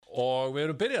og við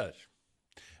erum byrjaðir.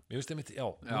 Mér finnst einmitt,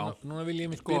 núna vil ég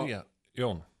einmitt byrja.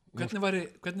 Jón.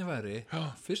 Hvernig væri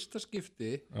fyrsta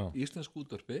skipti í íslensku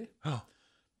útvarpi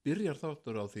byrjar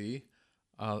þáttur á því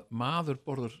að maður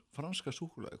borður franska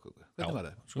súkkulaðiköku. Hvernig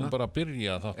væri það? Svo bara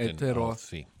byrja þáttinn á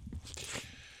því.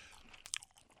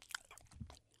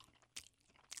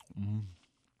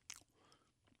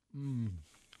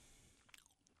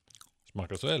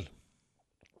 Smakast vel.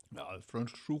 Já,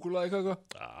 fransk súkkulaðiköku.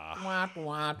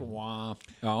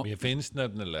 Mér finnst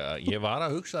nefnilega, ég var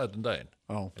að hugsa þetta daginn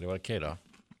þegar ég var að keyra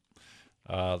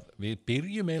að við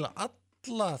byrjum eiginlega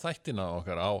alla þættina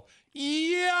okkar á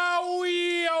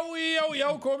já,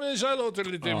 komið sæl og til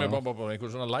lítið með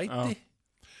einhver svona læti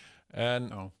en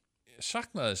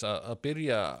saknaði þess að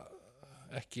byrja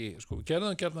ekki, sko,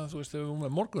 gerðan þú veist, þegar við vorum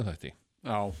með morgunþætti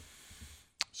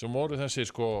sem voru þessi,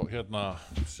 sko,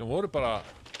 sem voru bara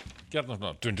gerðan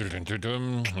svona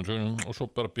og svo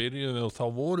bara byrjuðum við og þá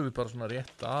vorum við bara svona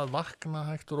rétt að vakna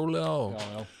hægt og rólega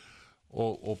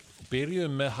og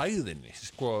byrjuðum með hæðinni,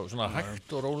 sko, svona hægt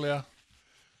og rólega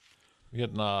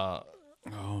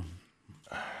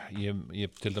ég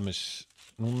til dæmis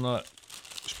núna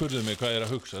spurðu mig hvað ég er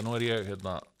að hugsa nú er ég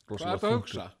hvað er að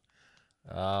hugsa?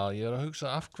 Ég er að hugsa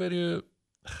af hverju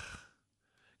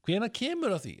hvenær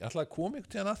kemur að því ætla að koma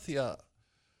ykkur til hann að því að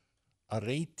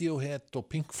Radiohead og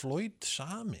Pink Floyd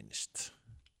saminist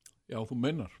já, þú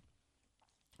meinar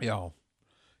já,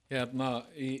 í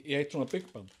eitt svona big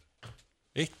band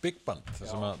eitt big band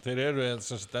sem að þeir eru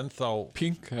ennþá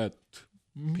Pinkhead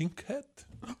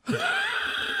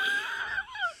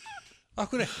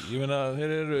Akkur ekki, ég meina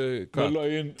þeir eru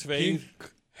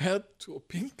Pinkhead og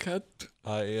Pinkhead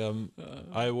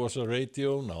I was a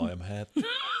radio, now I'm head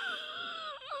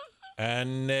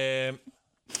en nei,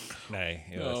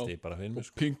 ég veist ég bara finn mig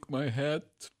sko. Pink my head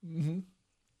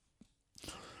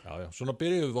já, svona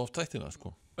byrjuðum við oft þættina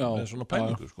sko með svona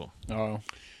pælingu sko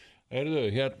Heyrðu,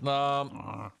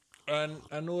 en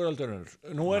nú er aldrei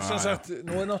nú er sem sagt,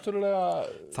 nú er náttúrulega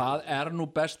það er nú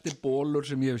besti bólur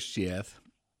sem ég hef séð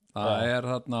það er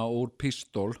þarna úr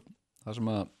Pistol það sem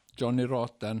að Johnny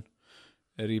Rotten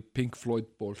er í Pink Floyd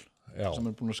ból sem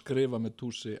er búin að skrifa með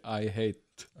túsi I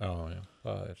hate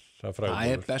það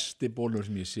er besti bólur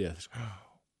sem ég séð sko.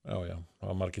 já, það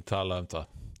var margir talað það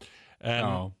en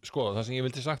sko, það sem ég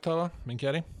vildi sagt hafa minn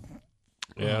kæri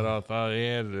er að það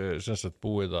er sem sagt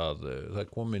búið að það er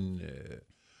komin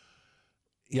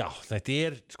þetta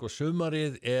er sko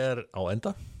sumarið er á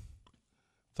enda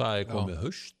það er komið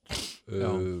haust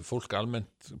fólk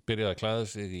almennt byrjaði að klæða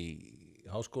sig í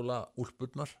háskóla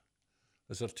úlpurnar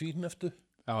þessar tvíhöfðu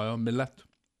millett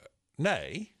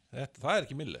nei, það er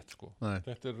ekki millett sko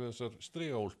þetta er þessar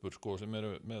strigaúlpur sko sem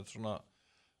eru með svona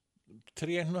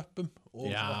tréhnöppum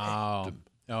og svona hettum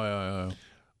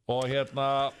og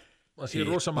það sé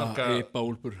rosa marga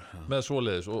með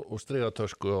svoleiðis og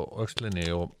strigatösku og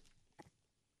öxlinni og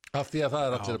af því að það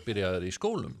er allir að byrja þær í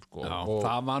skólum sko. Og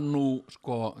það var nú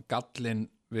sko gallinn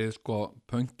við sko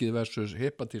pönkið versus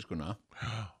hippatískuna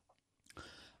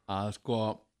að sko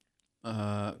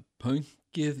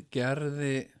pönkið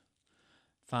gerði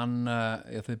þann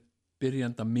þau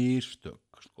byrjanda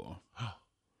mistök sko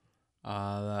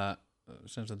að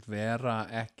sem sagt vera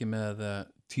ekki með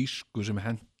tísku sem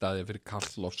hentaði fyrir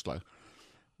kalt loftslag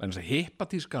en þess að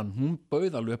hippatískan hún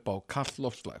bauð alveg upp á kalt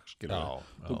loftslag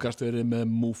þú gast verið með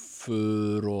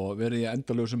múffur og verið í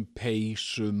endalausum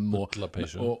peysum og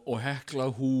hekla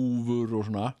húfur og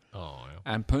svona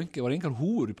en pönkið var engar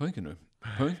húfur í pönkinu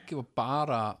pönkið var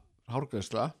bara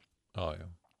hárgreiðsla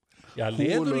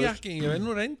leðurjakkin ég vil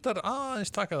nú reyndar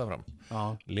aðeins taka það fram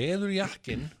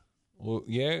leðurjakkin og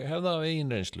ég hef það af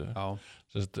eigin reynslu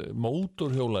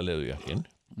mótorhjóla leðurjakkin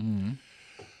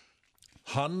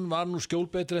hann var nú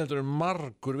skjólbetri heldur en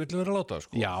margur vill vera láta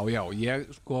sko. Já, ég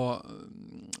sko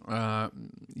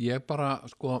ég bara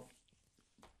sko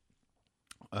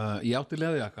ég átti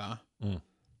leðurjakka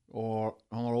og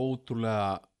hann var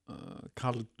ótrúlega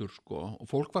kaldur sko og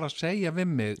fólk var að segja við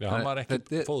mig hann var ekkert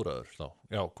fóðraður þá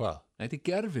hvað? Nei, þetta er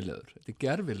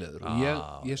gerfileður og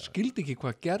ég skildi ekki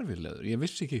hvað gerfileður ég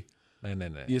vissi ekki Nei.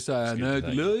 Ég sagði, nei,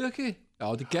 þetta lögðu ekki já,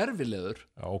 þetta er gerfileður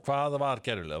og hvað var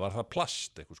gerfileður? Var það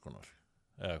plast eitthvað skonar?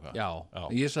 Já,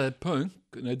 ég sagði punk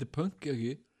nei, þetta er punk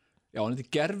ekki já, en þetta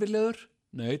er gerfileður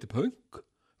nei, þetta er punk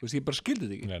þú veist, ég bara skildi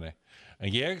þetta ekki Nei, en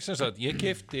ég, sem sagt, ég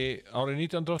keypti árið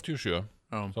 1987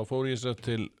 þá fór ég sér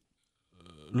til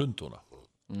Lundúna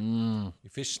í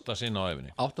fyrsta sinn á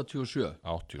æfinni 87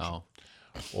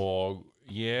 og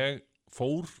ég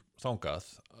fór þangað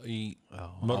í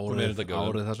mörgum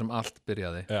árið þar sem allt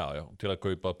byrjaði til að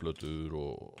kaupa blötur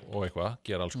og eitthvað,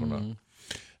 gera alls konar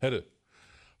Heyrðu,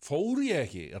 fór ég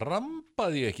ekki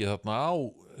stoppaði ég ekki þarna á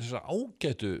þessa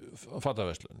ágætu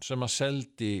fataverslun sem að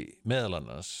seldi meðal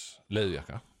annars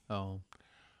leðurjakka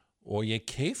og ég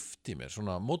keypti mér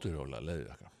svona mótorhjóla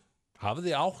leðurjakka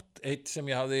hafði átt eitt sem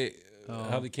ég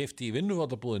hafði keypt í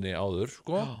vinnufatabúðinni áður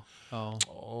sko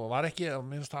og var ekki,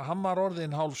 minnst að hann var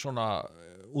orðinn hálf svona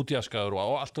útjaskaður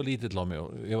og allt og lítill á mig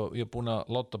og ég búin að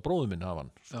láta bróður minn hafa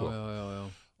hann sko.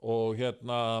 Og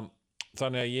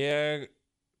þannig að ég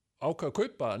ákvað að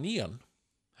kaupa nýjan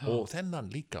og þennan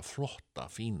líka flotta,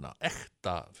 fína,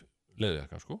 ekta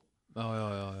leðurjakka sko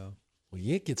og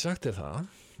ég get sagt þér það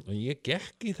og ég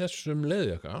gekk í þessum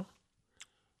leðurjakka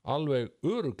alveg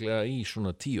örugglega í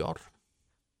svona 10 ár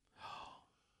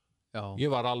ég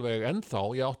var alveg ennþá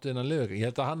ég átti þennan leðurjakka, ég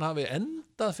held að hann hafi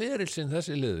endað ferilsinn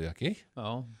þessi leðurjakki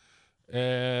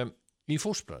í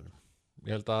fósbræðum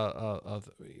ég held að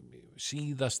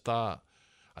síðasta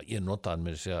ég notaði hann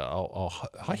mér að segja á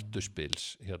hættuspils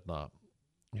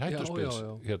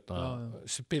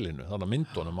spilinu, þannig að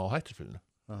myndunum á hættuspilinu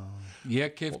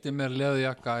ég keypti mér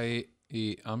leðurjakka í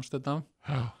Amsterdam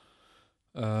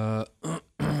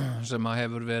sem að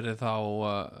hefur verið þá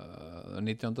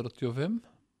 1985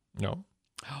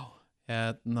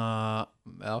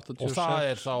 86 og það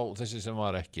er þá þessi sem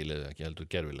var ekki leðurjakki heldur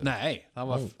gerfileg nei,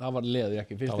 það var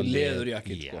leðurjakki fyrst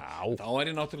leðurjakki sko. þá er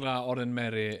ég náttúrulega orðin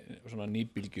meiri svona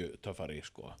nýbylgju töffari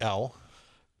sko.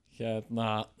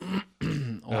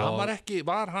 hann var ekki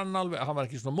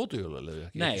svona mótuhjóla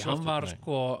leðurjakki nei, hann var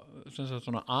sko sem sagt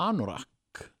svona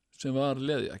anorak sem var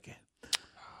leðurjakki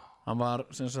hann var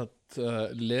sem sagt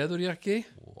leðurjakki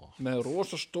með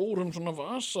rosa stórum svona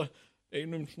vasa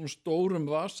einum svona stórum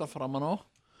vasa framan á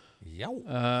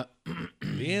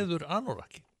leður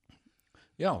anorakki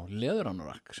leður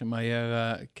anorak sem að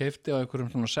ég keypti á einhverjum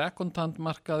svona second-hand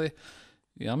markaði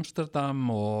í Amsterdam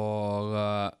og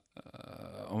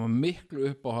miklu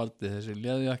uppáhaldi þessi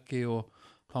leðurjakki og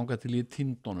þangað til í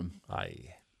tindunum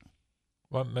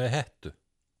var með hettu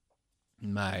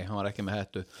nei, hann var ekki með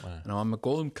hettu en hann var með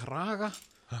góðum kraga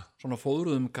svona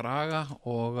fóðruðum kraga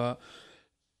og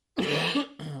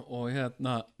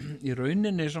í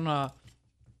rauninni svona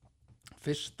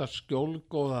fyrsta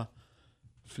skjólgóða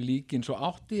flíkin svo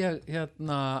átti ég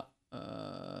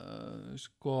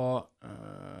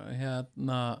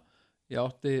ég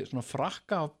átti svona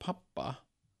frakka af pappa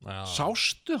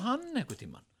sástu hann einhvern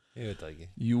tímann? Ég veit það ekki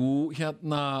jú,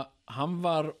 hann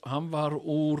var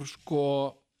úr sko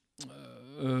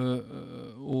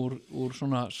úr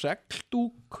svona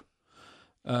segldúk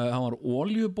hann var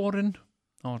olíuborinn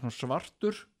hann var svona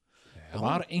svartur það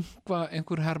var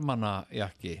einhver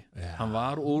hermannajakki hann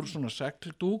var úr svona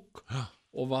segldúk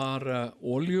og var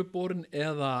olíuborinn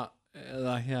eða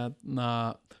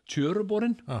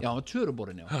tjöruborinn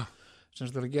tjöruborinn sem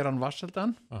þetta er að gera hann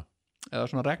vasseldan eða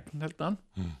svona regnheldan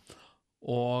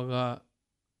og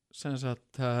sem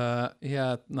sagt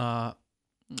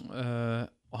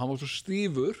og hann var svo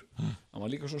stífur hann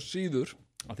var líka svo síður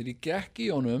að þegar ég gekk í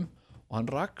honum og hann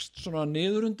rakst svona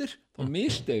niður undir þá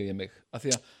mistegi ég mig að því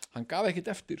að hann gaf ekkert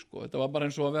eftir sko. Þetta var bara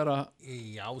eins og að vera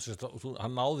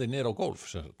hann náði niður á gólf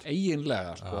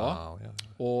eiginlega sko.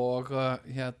 Og og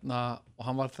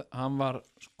hann var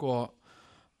sko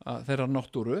þeirra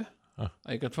náttúru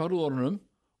að ég gæti farið úr honum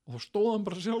og þá stóð hann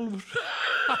bara sjálfur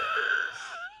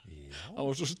hann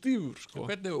var svo stífur sko.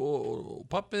 Hvernig, og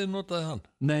pappið notaði hann?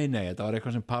 Nei, þetta var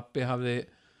eitthvað sem pappi hafði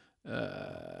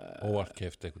óvart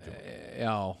keypt eitthvað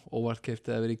óvart keypt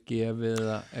eða verið gefið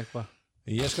eða eitthvað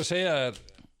ég skal segja þér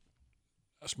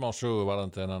smá sögu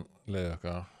varðandi þennan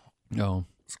leðurjakka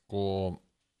sko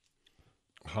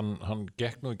hann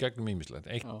gekk nú í gegnum ýmislegt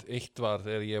eitt var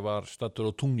þegar ég var staddur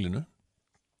á tunglinu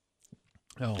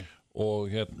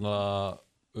og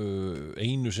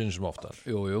einu sinni sem oftar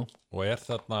og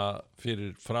þarna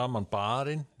fyrir framan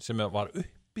barinn sem var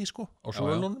uppi sko á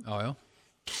svölunum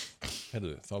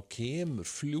Herðu, þá kemur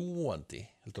fljúandi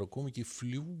heldur að kom ekki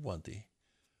fljúandi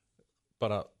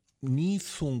bara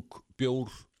níðþung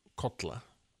bjór kolla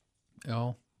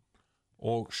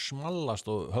og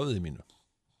smallast á höfði mínu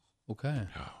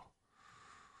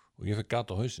og ég fekk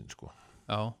gat á hausinn sko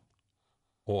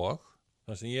og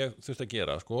það sem ég þurfti að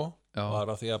gera sko var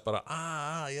að því að bara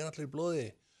ég er allir í blóði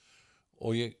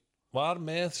og ég var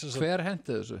með hver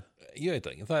hendi þessu? Ég veit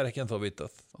ekki, það er ekki ennþá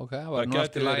vitað það var nú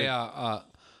eftir lagi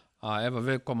að ef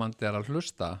viðkomandi er að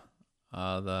hlusta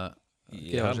að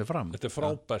gefa sig fram þetta er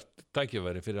frábært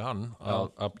tækifæri fyrir hann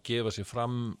að gefa sig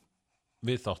fram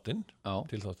við þáttinn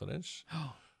til þáttarins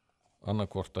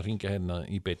annarkvort að hringja hérna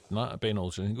í beina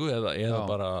útsendingu eða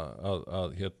bara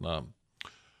að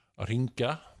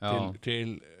hringja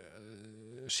til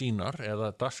sínar eða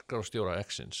dagskrárstjóra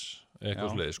X-ins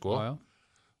eitthvað svoleiðis sko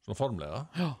svona formlega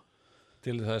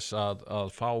til þess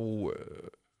að fá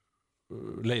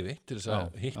leyfi til þess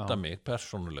að hitta mig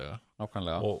persónulega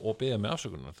og biðja mig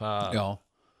afsökunar það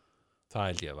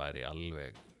held ég að væri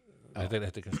alveg þetta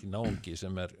er kannski náungi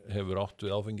sem hefur átt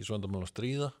við áfengisvandamál að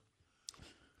stríða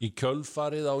í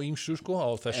kjölfarið á ýmsu sko á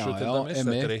þessu til dæmis,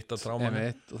 þetta er eitt af trámanum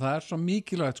og það er svo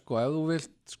mikilvægt sko ef þú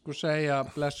vilt sko segja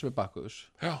bless við Bakkus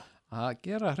að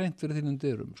gera hreint fyrir þínum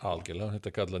dyrum sko. Algjörlega,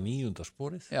 þetta kalla 9.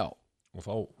 sporið og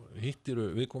þá hittiru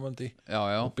viðkomandi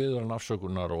og biður hann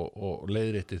afsökunar og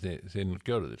leiðrétti þinn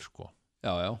gjörðir sko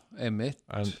einmitt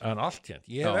en allt ég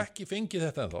hef ekki fengið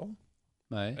þetta ennþá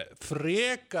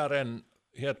frekar en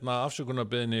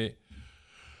afsökunarbeðni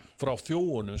frá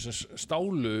þjóðunum sem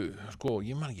stálu sko,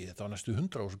 ég man ekki, þetta var næstu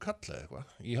 100 kall eða eitthvað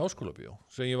í Háskólabíó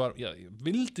sem ég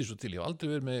vildi svo til, ég hef aldrei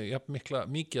verið með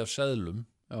mikið af seðlum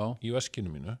í veskinu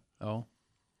mínu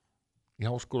í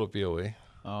Háskólabíói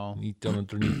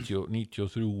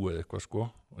 1993 eða eitthvað sko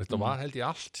og þetta var held ég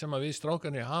allt sem að við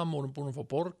strákarnir í Ham vorum búin að fá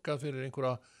borgað fyrir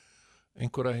einhverja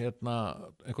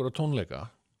tónleika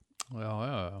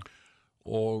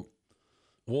og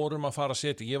vorum að fara að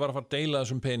setja, ég var að fara að deila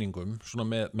þessum peningum svona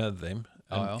með þeim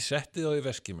en ég setti þá í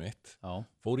veskið mitt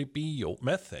fór í bíó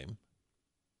með þeim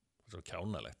það var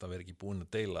kjánalegt að vera ekki búin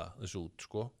að deila þessu út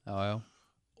sko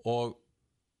og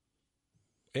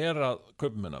að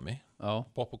kaupa með nami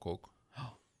popp og kók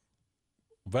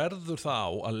verður þá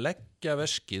að leggja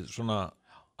veskið svona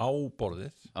á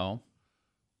borðið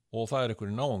og það er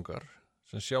einhverjir náungar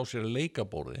sem sjá sér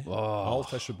leikaborði á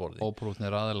þessu borði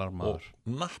óprútnir aðilar maður og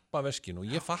nappa veskinu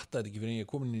og ég fattaði ekki fyrir ég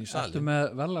komin inn í salin Ertu með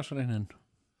verðlagsreiknin?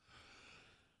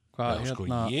 Sko,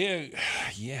 ég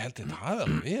held þetta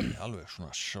hafi alveg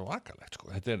svona svakalegt sko.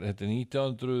 Þetta er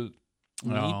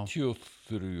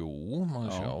 1993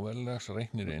 maður sjá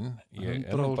verðlagsreiknirinn ég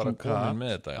er nú bara komin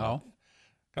með þetta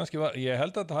kannski ég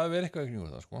held að þetta hafi verið eitthvað kringu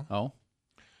það sko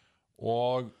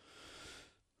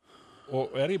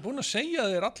og er ég búinn að segja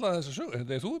þér alla þessa sögur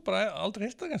þú er bara aldrei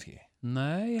heyrt það kannski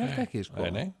Nei, ég held ekki sko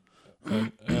Nei.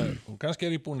 Og kannski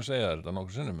er ég búinn að segja þér þetta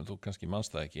nokkuð sinnum en þú kannski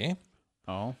manst það ekki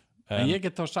en ég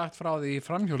get þá sagt frá því í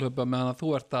framhjólöpa meðan að þú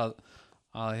ert að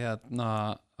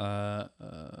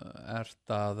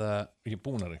ég er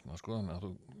búinn að reikna sko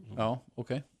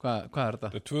ok, hvað er þetta?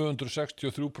 Þetta er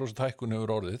 263% hækkun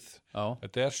hefur orðið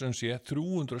þetta er sem sé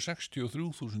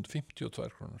 363.052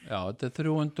 krónur þetta er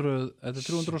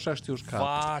 360 kall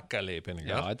vakalegi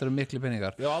peningar þetta eru mikli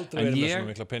peningar ég hef aldrei verið með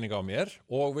svona mikla peninga á mér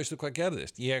og veistu hvað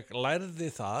gerðist? Ég lærði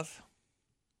það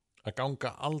að ganga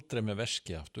aldrei með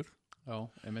veski aftur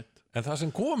einmitt en það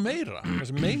sem kom meira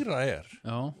er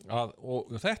og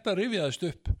þetta rifjaðist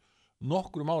upp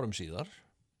nokkrum árum síðar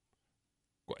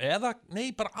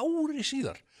bara ári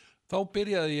síðar þá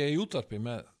byrjaði ég í útvarpi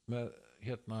með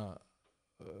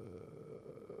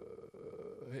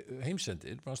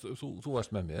heimsendir þú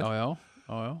varst með mér á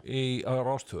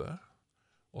Rástvö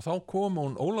og þá kom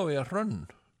hún Ólafía Hrönn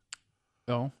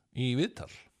í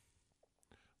viðtal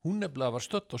hún nefnilega var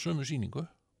stödd á sömu sýningu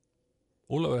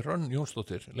Ólafía Hrönn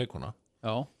Jónsdóttir leikona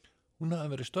hún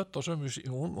hafði verið stödd á sömu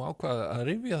hún ákvaði að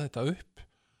rifja þetta upp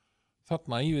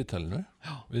þarna í viðtalinu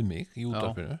við mig í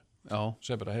útvarpinu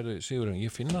sem bara, heyrðu Sigurjón,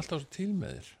 ég finn alltaf svo til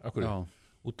með þér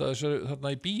út af þessu þarna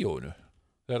í bíóinu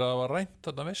þegar það var rænt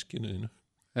þarna veskinu þínu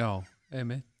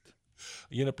einmitt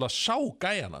ég nefnilega sá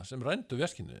gæjana sem rændu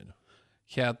veskinu þínu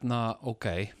ok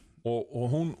og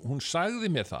hún sagði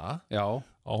mér það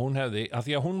og hún hefði, af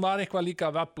því að hún var eitthvað líka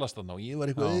að veflast þarna og ég var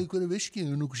eitthvað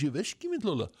veskinu, nokkuð sé veski minn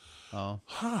Lóla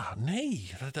nei,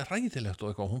 þetta er ræðilegt og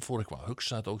eitthvað, hún fór eitthvað að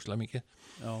hugsa þetta ógeðslega mikið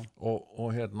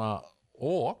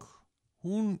og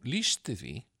hún lýsti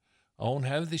því að hún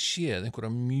hefði séð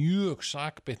einhverja mjög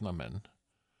sakbitna menn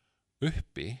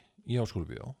uppi í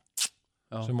Háskólabíó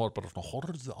sem var bara svona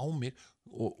horfðu á mig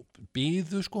og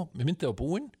biðu sko, með myndið á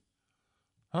búinn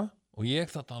og ég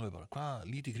þarna alveg bara, hvað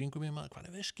líti kringum mig maður, hvað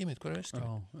er veskið mitt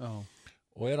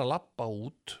og er að labba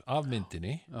út af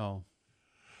myndinni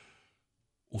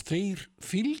og þeir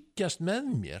fylgjast með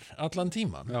mér allan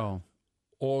tíman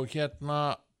og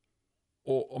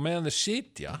og meðan þeir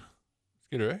sitja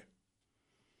skilurðu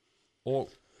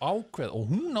og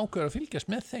hún ákveður að fylgjast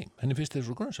með þeim henni finnst þeir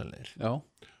svo grunsamlegir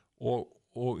og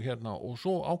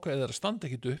svo ákveður þeir að standa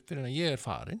ekkit upp fyrir að ég er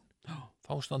farin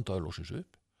þá standa þau lósis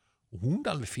upp og hún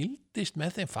alveg fylgdist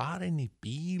með þeim farin í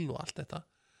bíl og allt þetta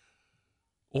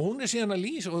og hún er síðan að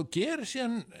lýsa og gerir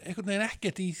síðan einhvern veginn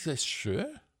ekkert í þessu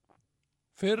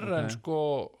fyrir en sko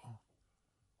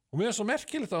og mér er svo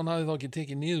merkilegt að hún hafi þá ekki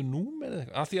tekið niður númer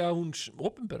af því að hún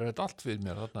opinberar þetta allt fyrir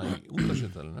mér þarna í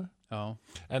útvarpsviðtalinu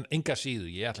en enga síðu,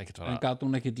 ég ætla ekki að fara en gat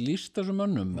hún ekkit lýst þessum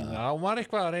mönnum? Hún var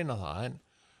eitthvað að reyna það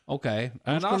Ok,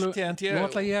 En allt í endi,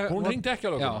 hún ringdi ekki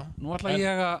á löguna. Nú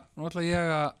ætla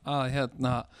ég að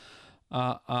hérna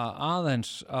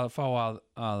aðeins að fá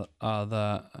að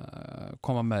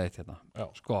koma með eitt hérna.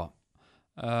 Já. Sko,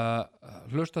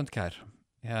 hlustandi kær,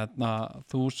 hérna,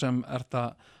 þú sem ert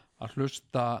að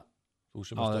hlusta Þú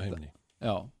sem ert á heimni.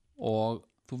 Já, og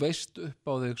þú veist upp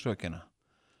á þig sökina.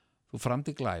 Þú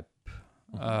framdi glæp.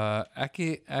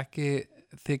 Ekki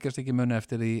þykjast ekki muni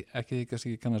eftir því, ekki þykjast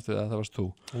ekki kannast við að það varst þú.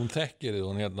 Hún þekkir þið,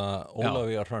 hún hérna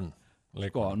Ólafía Hrönn.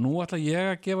 Sko, nú ætla ég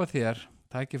að gefa þér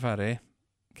tækifæri,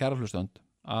 kæra hlustund,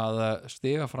 að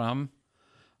stiga fram,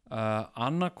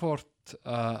 annarkvort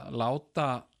láta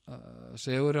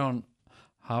Sigurjón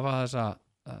hafa þessa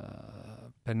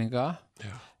penninga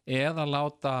eða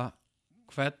láta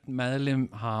hvern meðlim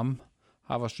ham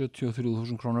hafa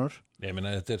 73.000 krónur. Ég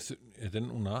meina, þetta er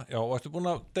núna, já, og ertu búin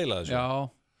að deila þessu? Já.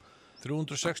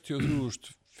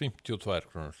 363.052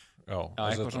 krónur. Já,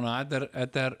 eitthvað svona,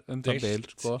 þetta er það bil,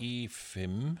 sko. Deilt í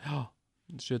 5. Já,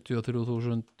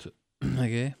 73.000,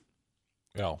 ekki?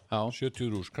 Já,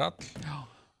 70.000 kall. Já,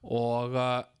 og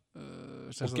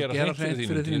gera hreint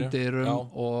fyrir þínum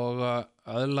dyrum og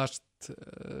öðlast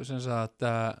sem sagt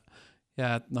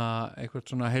hérna, eitthvað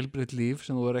svona heilbrigt líf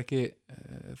sem þú er ekki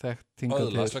þekkt hingað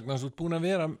til. Öðlast vegna þú ert búin að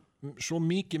vera svo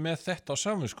mikið með þetta á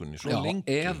samvinskunni, svo lengi.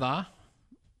 Eða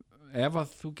ef að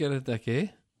þú gerir þetta ekki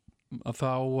að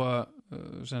þá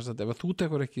sem sagt, ef að þú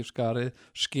tekur ekki skarið,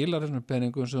 skilar þessum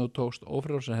peningum sem þú tókst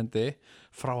ófrjálsar hendi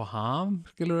frá ham,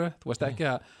 skilur við, þú varst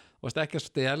ekki að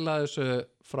stela þessu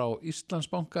frá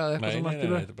Íslandsbanka eða eitthvað svona,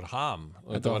 skilur við. Nei, þetta er bara ham og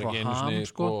þetta var ekki einu sinni,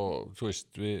 sko, þú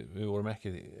veist, við vorum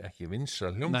ekki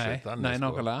vinsæl hljómsveit. Nei,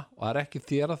 nákvæmlega, og það er ekki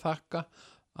þér að þakka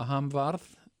að ham varð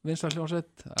vinsæl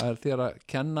hljómsveit, það er þér að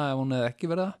kenna ef hún hefði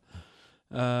ekki verið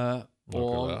það.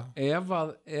 Og ef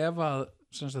að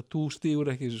sem sagt, þú stígur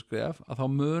ekki þessu skref að þá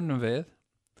munum við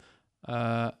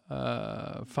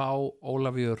fá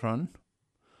Ólafíu Hrönn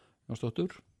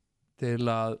Jónsdóttur til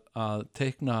að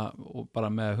teikna og bara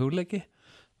með hugleiki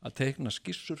að teikna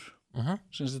skissur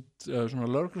sem sagt, svona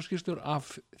lögregluskissur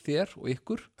af þér og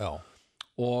ykkur. Já.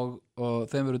 Og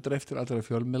þeim verður dreiftur allra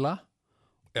fjölmiðla.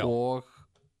 Já.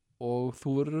 Og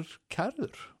þú verður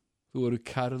kærður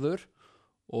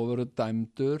og verður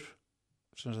dæmdur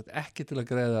sem sagt, ekki til að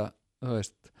greiða, þú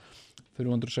veist,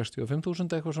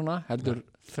 465.000 eitthvað svona, heldur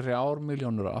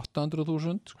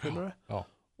 3.800.000 skilur við,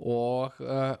 og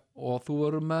þú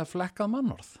verður með flekkað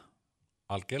mannorð.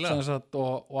 Algjörlega. Sem sagt,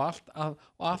 og allt af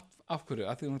hverju,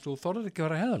 af því þú þorðir ekki að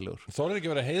vera heiðarlegur. Þú þorðir ekki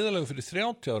að vera heiðarlegur fyrir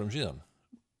 30 árum síðan.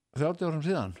 30 árum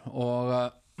síðan, og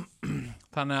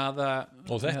þannig að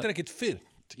og þetta er ekkit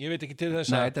fyrnt, ég veit ekki til þess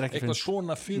að eitthvað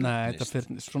svona fyrnist. Nei,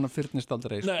 þetta svona fyrnist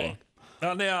aldrei, sko.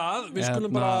 Þannig að við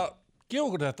skulum bara gefa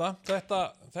okkur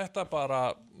þetta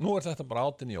bara, nú er þetta bara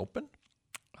átin í open.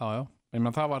 Já, ég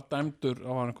menn það var dæmdur,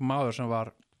 það var einhver maður sem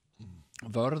var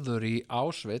vörður í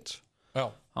Auschwitz. Já.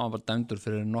 Hann var bara dæmdur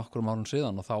fyrir nokkrum árum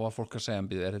síðan og þá var fólk að segja,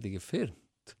 er þetta ekki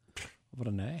fyrnt? Og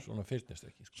bara nei. Svona fyrnist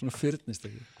ekki. Sko. Svona fyrnist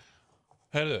ekki.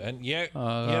 Herðu, en ég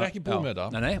er ekki búið með þetta.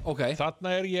 Nei, ok. Þarna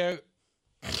er ég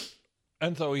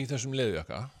ennþá í þessum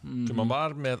leðjaka sem hann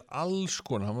var með alls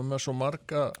konar, hann var með svo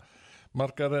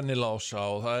marga rennilása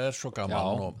og það er svo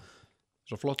gaman og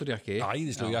svo flottur jakki,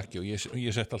 æðislega jakki og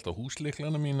ég sett alltaf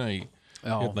húslyklana mína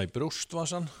hérna í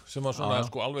brjóstvasan sem var svona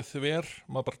sko alveg þver,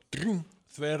 maður bara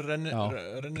þver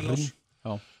rennilás,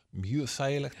 mjög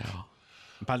þægilegt.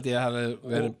 Paldi ég hafi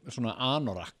verið svona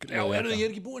anorak. Já, ég er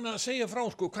ekki búinn að segja frá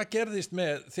sko hvað gerðist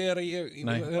með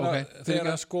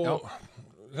þegar sko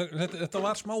þetta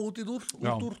var smá út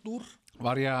úr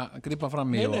Var ég að grípa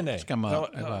fram í og skemma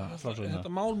eitthvað?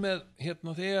 Þetta mál með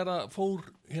hérna þegar að fór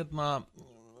hérna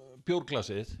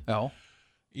bjórglasið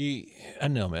í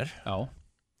ennið á mér. Þá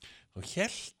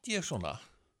hélt ég svona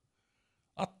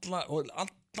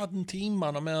allan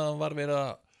tíman meðan var verið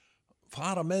að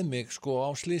fara með mig sko á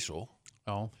slísó.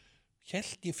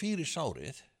 Hélt ég fyrir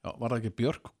sárið. Var það ekki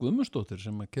Björk Guðmundsdóttir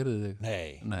sem að gerði þig?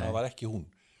 Nei, það var ekki hún.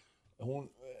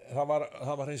 Það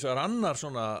var eins og annar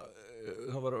svona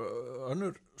það var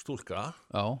önnur stúlka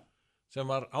sem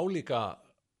var álíka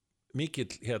mikill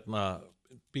hérna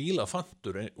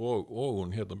bílafantur og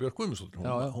hún hérna Björk Guðmundsdóttir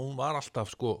hún var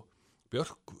alltaf sko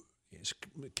Björk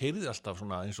keyrði alltaf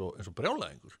svona eins og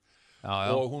brjálæðingur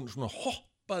og hún svona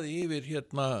hoppaði yfir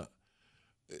hérna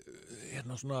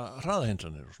svona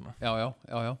hraðahindranir og svona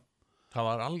það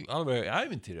var alveg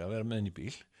ævintýri að vera með henni í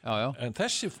bíl en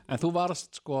þú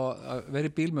varst sko að vera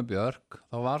í bíl með Björk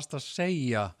þá varst að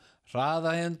segja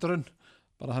hraðahindrun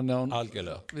bara hann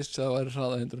vissi að það væri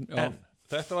hraðahindrun en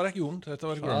þetta var ekki hún, þetta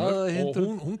var ekki önnur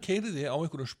og hún keyrði á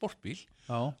einhverjum sportbíl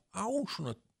á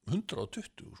svona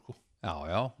 120 sko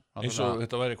já eins og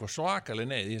þetta væri eitthvað svakaleg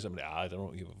neið ég sem,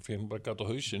 ég fekk bara gæt á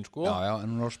hausinn sko. Já,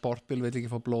 en hún á sportbíl vill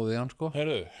ekki fá blóð í hann sko.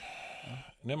 Heyrðu,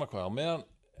 nema hvað á meðan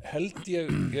held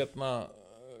ég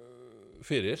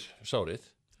fyrir sárið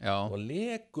og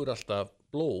lekur alltaf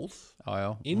blóð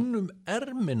innum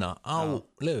ermina á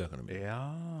leðurjökkanum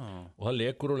og það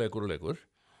lekur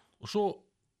og svo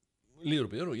líður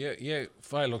upp yfir og ég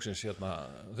fæ loksins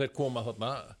þeir koma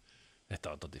þarna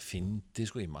þetta var þetta fyndi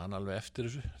sko, ég man alveg eftir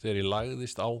þessu þegar ég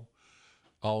lagðist á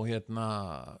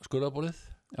skurðarborðið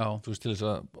þú veist til þess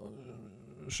að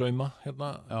sauma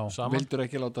saman. Vildur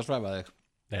ekki láta svæfa þig?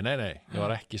 Nei, ég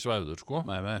var ekki svæfður sko.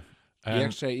 Nei.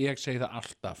 Ég segi það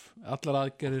alltaf allar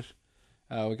aðgerðir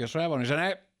ekki að svæfa hann, ég segi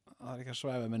nei það er ekki að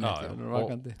svæfa minn og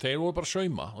þeir voru bara að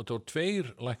sauma og það voru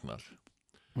 2 læknar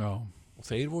og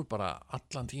þeir voru bara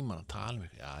allan tíman að tala um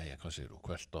mig hvað segir þú,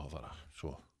 hvert á að fara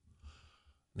svo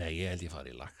nei, ég held ég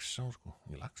fari í Laxá sko.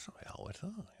 Í Laxá, er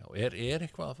það? Er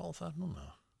eitthvað að fá það núna?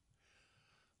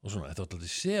 Og svona, þetta var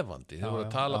alltaf sefandi þeir voru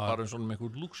að tala bara um svona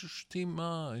einhver luxustíma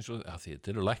eins og,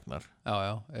 þeir eru læknar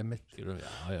einmitt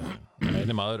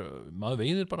Nei, maður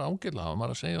veiðir bara ágætlega það var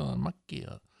maður að segja það Maggi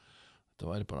að þetta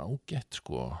væri bara ágætt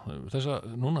sko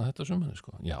núna þetta sumari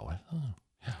sko er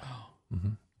það?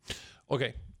 Ok,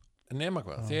 nema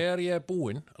hvað þegar ég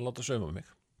búinn að láta sauma mig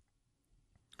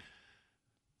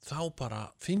þá bara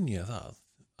finn ég það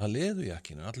að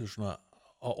leðurjakkinn allir svona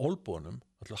á olbónum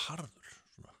allir harður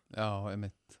svona.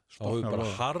 Einmitt þá hefur bara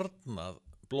harðnað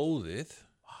blóðið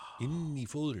inn í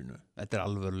fóðrinu þetta er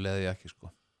alvöru leðurjakki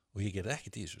sko og ég gerði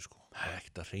ekkert í þessu sko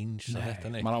ekkert að reynsa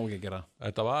þetta neitt maður á ekki að gera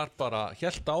þetta var bara,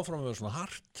 hélt áfram að vera svona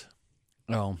hart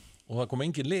og það kom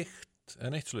engin lykt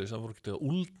en eitt svoleiðis, það voru ekki að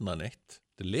úldna neitt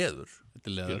þetta er leður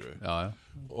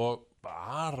og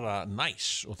bara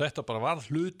næs og þetta bara var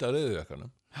hluti af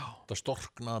leðurjakkanum þetta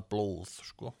storknaði blóð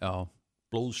sko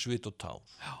blóðsvit og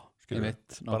táð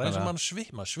bara eins og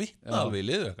maður svitna alveg í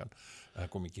leðurjakkan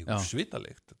það kom ekki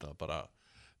svitalykt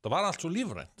þetta var allt svo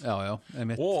lífrænt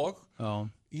og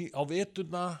á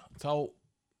veturna þá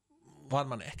var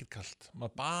mann ekkert kalt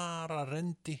maður bara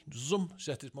rendi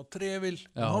setti smá trefil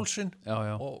hálsinn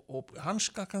og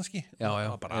hanska kannski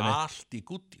það var bara allt í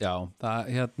gúti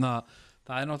það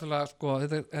er náttúrulega sko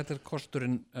þetta er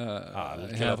kosturinn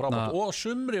og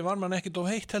sumri var mann ekkert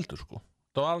of heitt heldur sko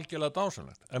það var algjörlega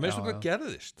dásanlegt en veistu hvað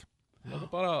gerðist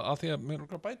bara að því að mér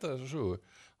er að bæta þessu sögu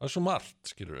það er svo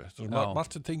margt skilur við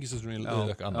margt sem tengist þessum í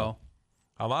leðurjakka annað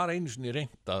það var einu sinni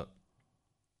reynt að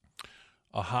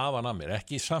hafa hann að mér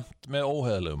ekki samt með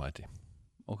óheðalegum hætti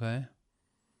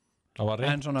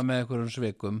en svona með einhverjum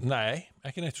svikum nei,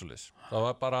 ekki neitt svoleiðis það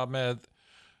var bara með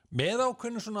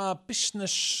ákveðnu svona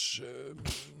business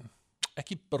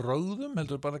ekki brögðum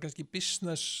heldur bara kannski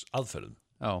business aðferðum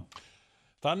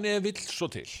þannig vill svo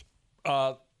til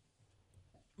að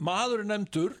maður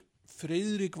nefndur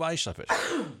Friðrik Weissafer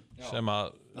sem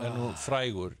að er nú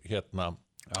frægur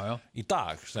í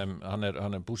dag sem hann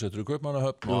er búsettur í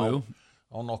Kaupmannahöfn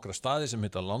á nokkra staði sem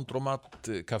heita Landromat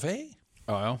Café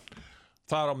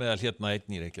þar á meðal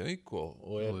einn í Reykjavík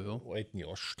og einn í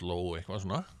Oslo og eitthvað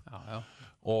svona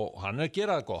og hann er að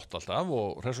gera það gott alltaf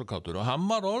og hress og kátur og hann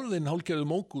var orðinn hálfgerður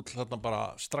mógull þarna bara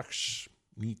strax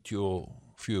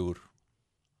 94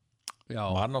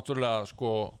 maður náttúrulega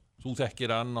sko þú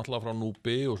þekkir hann náttúrulega frá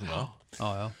Núpi og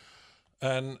svona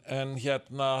en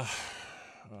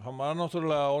hann var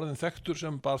náttúrulega orðinn þekktur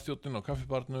sem barþjónninn á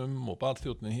kaffibarnum og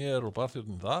barþjónninn hér og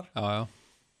barþjónninn þar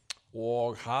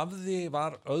og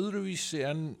var öðruvísi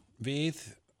en við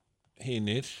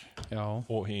hinir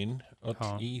og hinn öll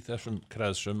í þessum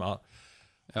kreðsum að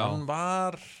hann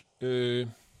var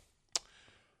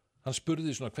hann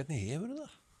spurði svona hvernig hefur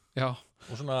það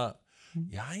og svona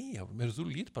mér þú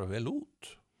lít bara vel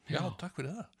út takk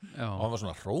fyrir það og hann var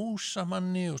svona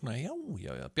rósamanni og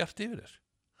svona bjart yfir þér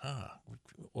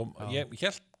og ég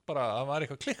hélt bara að það var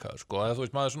eitthvað klikkað sko að þú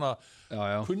veist maður svona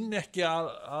kunni ekki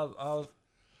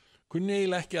kunni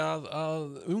eiginlega ekki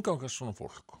að umgangast svona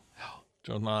fólk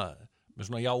svona, með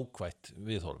svona jákvætt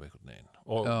viðhorf einhvern veginn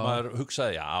og maður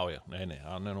hugsaði nei,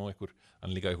 hann er nú hann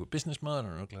er líka einhver businessmaður,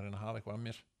 hann er örugglega að reyna að hafa eitthvað að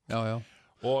mér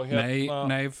og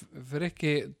Nei, fyrir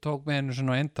ekki tók með hennu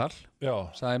svona eintal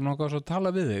sagði mér nokkað svo að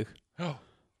tala við þig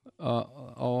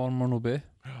á Ormanúpi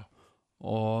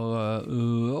og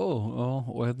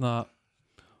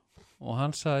og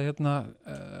hann sagði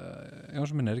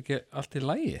Jónsson minn, er ekki allt í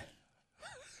lagi?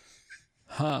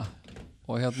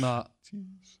 Og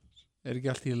er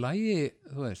ekki allt í lagi,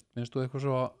 þú veist, minnst þú eitthvað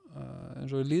svo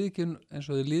eins og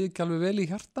þið líði ekki alveg vel í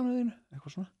hjartanu þínu,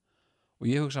 eitthvað svona og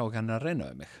ég hugsa á hann er að reyna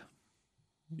við mig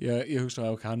ég hugsa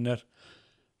á hann er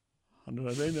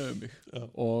hann að reyna við mig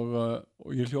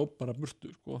og ég hljóp bara burtu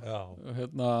sko.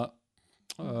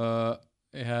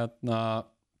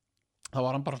 Það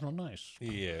var hann bara svona næs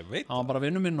ég veit hann var bara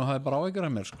vinur minn og hafði bara áhyggjur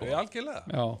af mér sko. algjörlega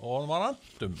og hann var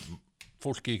andum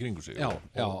fólki í kringu sig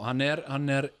hann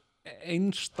er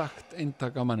einstakt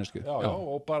eintak af mannesku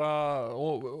og bara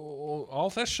og á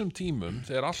þessum tímum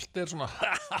þegar allt er svona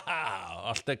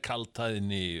allt er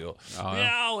kaltæðinni og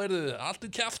allt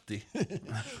er kjafti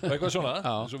og eitthvað svona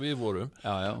eins og við vorum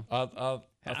að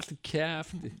allt er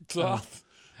kjafti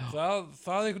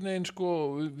það einhvern veginn sko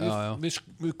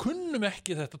við kunnum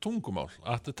ekki þetta tungumál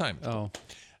at the time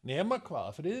nema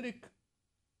hvað, Friðrik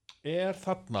er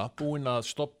þarna búinn að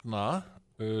stofna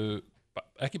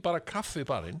ekki bara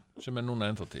kaffibarinn sem er núna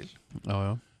ennþá til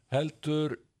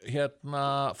heldur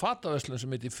fataverslun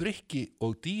sem heitir Frikki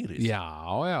og dýrið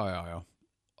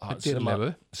dýrleifu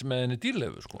sem er henni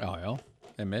dýrleifu sko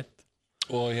einmitt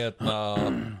og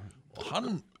og hann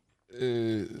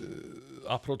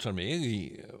approachar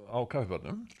mig á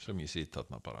kaffibarnum sem ég sitt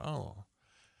þarna bara og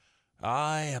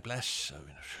blessa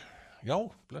vinur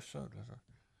blessa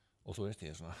og þú veist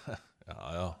ég svona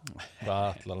hvað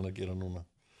ætlar hann að gera núna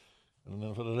hann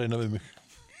er að fara að reyna við mig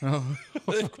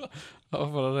að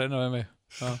fara að reyna við mig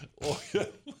og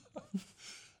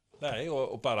nei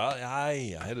og bara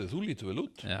heyrðu þú lítur vel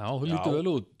út þú lítur vel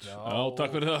út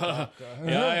takk fyrir það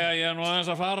ég er nú aðeins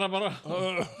að fara bara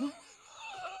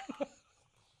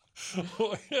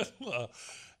og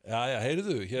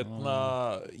heyrðu ég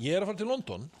er að fara til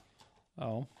London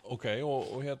ok og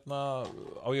á ég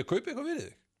að kaupa eitthvað fyrir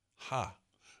þig hvað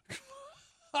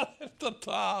er þetta að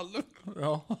tala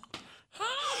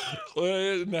og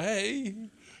nei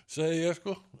segi ég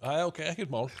sko ok,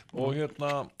 ekkert mál og ég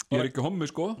er ekki hommi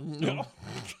sko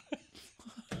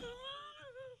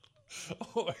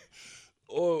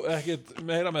og ekkert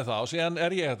meira með það og síðan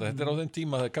er ég þetta er á þeim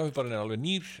tíma þegar kaffibarinn er alveg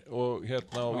nýr og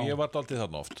og ég var daldið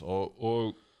þarna oft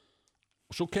og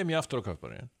svo kem ég aftur á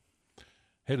kaffibarinn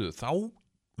heyrðu, þá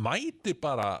mætir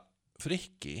bara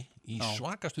Frikki í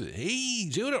svaka stuði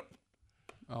hei, Sigurjón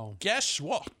guess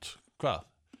what, hvað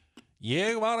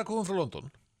ég var að koma frá London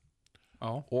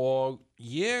og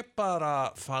ég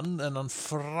bara fann þennan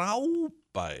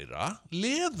frábæra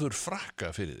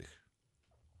leðurfrakka fyrir þig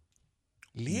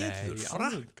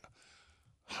leðurfrakka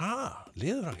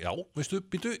leðurfrakka, veistu,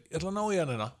 býtu ég ætla að ná í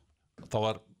hann hérna þá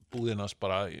var búðinans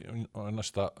bara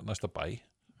næsta bæ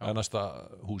næsta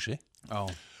húsi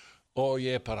og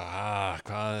ég bara,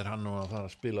 hvað er hann nú að fara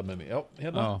að spila með mig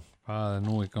hérna hvað er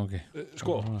nú í gangi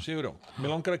sko, Sigurjón, mér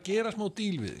langar að gera smá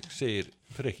díl við þig segir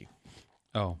Frikki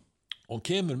og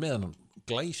kemur með hann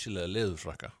glæsilega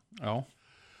leðurfrakka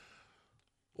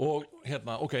og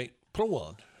ok, prófaðu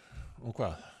hann og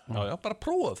hvað, bara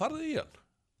prófaðu, farðu í hann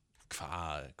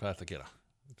hvað er þetta að gera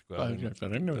hvað er þetta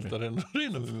að reyna við þetta að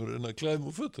reyna við mér að klæða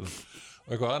múr fötunum og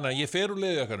eitthvað, þannig að ég fer úr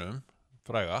leðurjakkanum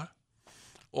fræga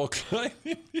og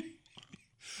klæði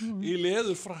í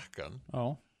leðurfrakkan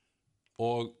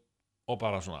og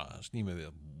bara svona snými við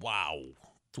vá,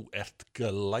 þú ert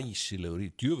glæsilegur í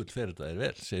djöfull fer þetta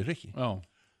vel, segir Frikki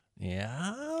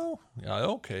já,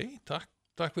 ok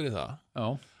takk fyrir það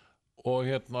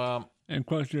og en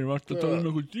hvað sér, varstu að tala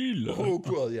nokkuð díl? og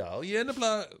hvað, ég er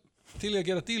nefnilega til í að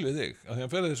gera díl við þig af því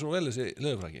að ferði þið svo vel þessi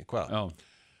leðurfrakki hvað?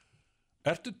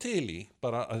 Ertu til í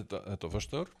bara þetta á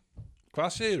föstudagur hvað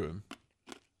segir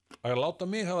að láta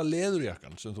mig hafa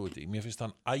leðurjakkan sem þú veit í, mér finnst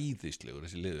hann æðislegur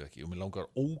þessi leðurjakki og mér langar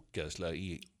ógeðslega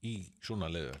í svona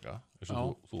leðurjakka eins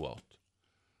og þú átt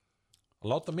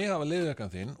að láta mig hafa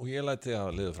leðurjakkan þinn og ég læti þig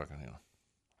hafa leðurfrakkan hérna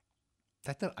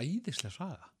þetta er æðislega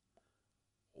saga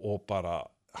og bara,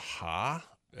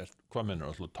 hvað mennur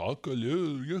alltaf taka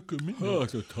leðurjakkan mín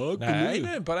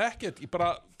nei, bara ekkert ég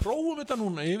bara prófum þetta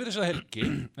núna yfir þessa helgi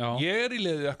ég er í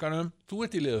leðurjakkanum, þú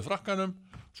ert í leðurfrakkanum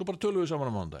svo bara tölum við saman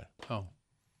á mánudaginn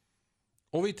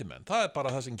og viti menn, það er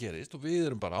bara það sem gerist og við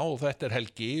erum bara og þetta er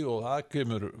helgi og það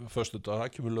kemur föstudag,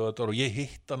 það kemur lögadagur og ég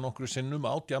hitta nokkru sinnum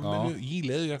á djamminu í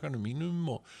leðurjakkanum mínum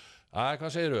og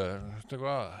hvað segirðu?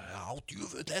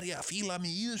 Djöfull er ég að fíla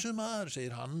mig í þessu maður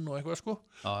segir hann og eitthvað sko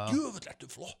djöfull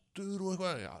ertu flottur og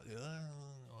eitthvað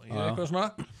og ég eitthvað svona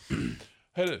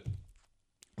heyrðu,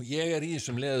 og ég er í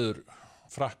þessum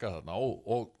leðurfrakka þarna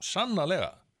og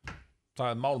sannarlega það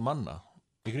er mál manna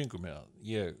í kringum mig að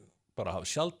ég bara hafa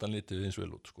sjaldan litið eins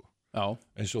vel út sko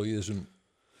eins og í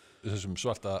þessum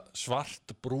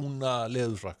svartbrúna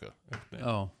leðurfrakka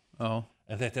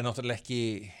en þetta er náttúrulega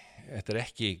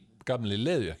ekki gamli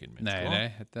leðurjakkin minn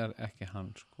nei, þetta er ekki hann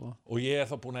sko og ég er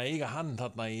þá búin að eiga hann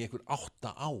þarna í einhver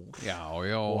 8 ár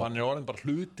og hann er orðin bara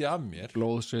hluti af mér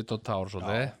blóð, svit og tár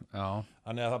svolítið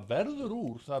þannig að það verður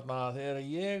úr þarna þegar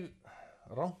ég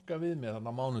ranka við mér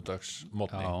þannig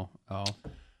mánudagsmorgni já.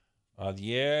 að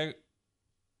ég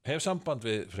hef samband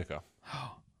við Frikka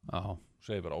Já.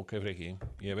 Segir bara, ok Frikki,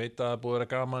 ég veit að það búið að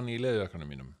vera gaman í leðurjakkanum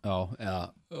mínum Já,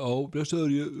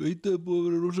 blessaður, ég veit að það búið að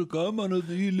vera rosa gaman í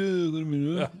leðurjakkanum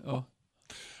mínu Já.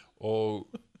 Og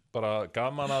bara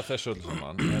gaman að þessu öll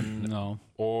saman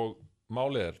og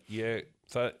málið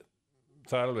það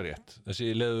er alveg rétt þessi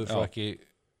leðurfrakki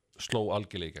sló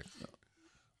algjörlega í gegn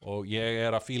og ég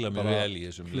að fíla mig vel í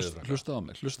þessum leðurfrakka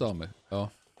hlusta á mig já.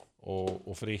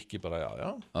 Og Frikki bara, ég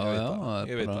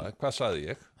veit það, hvað sagði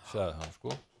ég? Sagði hann, sko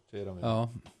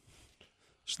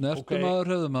Snertumaður,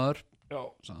 höfðumaður já.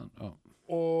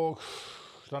 Og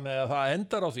þannig að það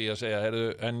endar á því að segja heyrðu,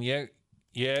 en ég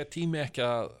tími ekki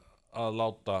að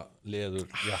láta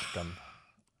leðurjakkan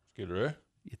skilurðu?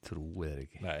 Ég trúi þér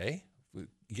ekki Nei,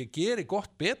 ég geri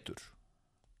gott betur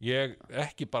ég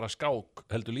ekki bara skák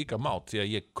heldur líka mát því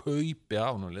að ég kaupi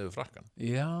af nú leðurfrakkan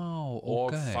Já,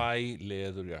 og fæ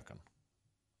leðurjakkan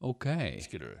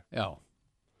skilurðu? Já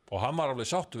og hann var alveg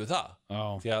sáttu við það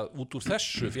því að út úr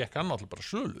þessu fekk hann alltaf bara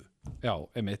sölu Já,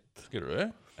 einmitt skilurðu?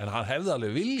 En hann hefði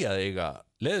alveg viljað eiga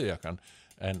leðurjakkan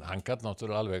en hann gat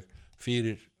náttúrulega alveg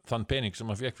fyrir þann pening sem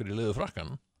hann fekk fyrir leðurfrakkan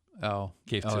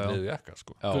keypt sér leðurjakka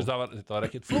sko. Þetta var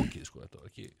ekkit flókið sko.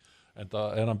 Þetta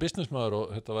er hann businessmaður og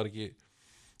þetta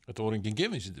voru engin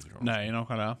gefinsindi fyrir hann Nei,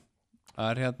 nákvæmlega það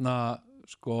er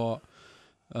sko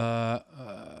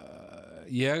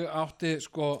ég átti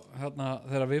sko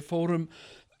þegar við fórum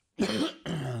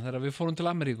til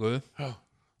Ameríku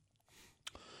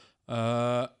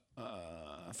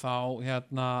þá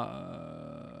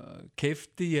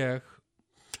keypti ég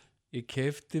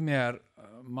keypti mér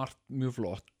margt mjög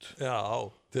flott Já,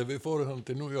 þegar við fórum hann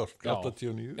til New York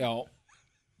 89 Já,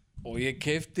 og ég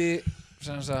keypti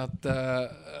sem sagt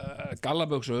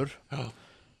gallabuxur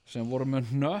sem voru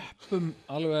með hnöppum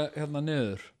alveg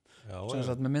niður sem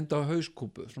sagt með mynd á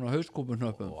hauskúpu svona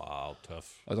hauskúpuhnöppum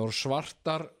þetta voru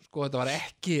svartar sko,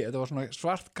 þetta var svona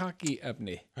svart kaki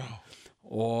efni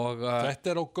og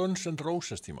þetta er á Guns N'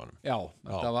 Roses tímanum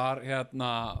þetta var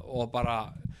og bara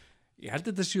ég held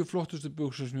að þetta séu flottustu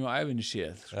buxur sem ég á ævinni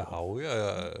séð sko.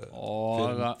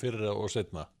 fyrir og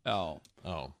setna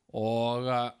og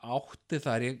átti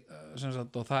þær sem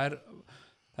sagt, og þær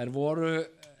voru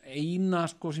eina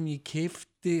sko sem ég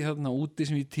keypti úti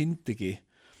sem ég týndi ekki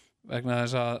vegna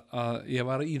þess að ég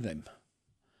var í þeim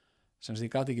sem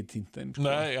ég gat ekki týnt þeim sko.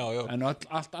 Nei, en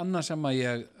allt annað sem að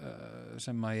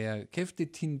ég keypti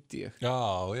týndi ég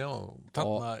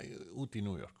þarna út í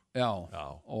New York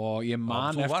og ég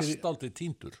man þú varst aldrei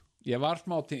týndur ég var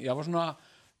smá týndur, ég var svona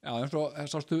eins og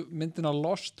sástu myndina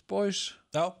Lost Boys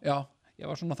ég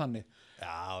var svona þannig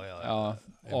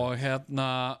og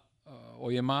og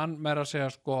ég man meira að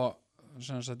segja sko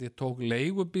sem sagt ég tók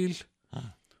leigubíl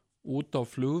út á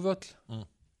flugvöll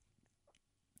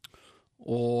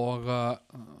og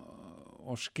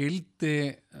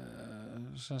skildi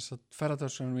sem sagt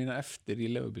ferðartöskunum mína eftir í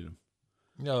leigubílum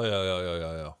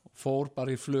já fór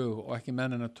bara í flug og ekki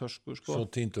með hennar tösku sko. Svo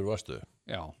týndur varstu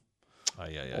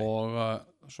og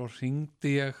svo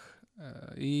hringdi ég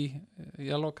í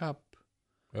Yellow Cab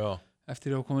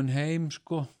eftir ég var komin heim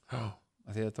sko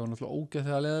því þetta var náttúrulega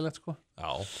ógeðlega leðilegt sko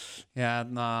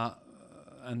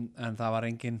en það var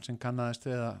enginn sem kannaðist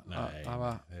við að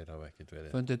hafa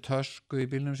fundið tösku í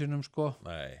bílnum sínum sko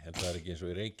Nei, þetta er ekki eins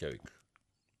og í Reykjavík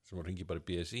sem var hringi bara í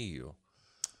BSI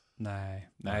Nei,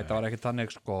 þetta var ekki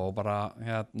þannig sko og bara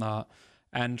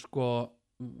en sko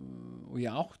og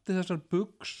ég átti þessar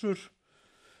buxur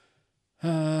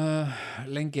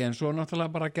lengi en svo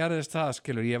náttúrulega bara gerðist það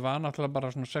skilur, ég var náttúrulega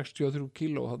bara svona 63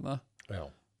 kíló þarna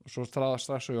og svo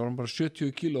strax og ég var bara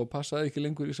 70 kíló og passaði ekki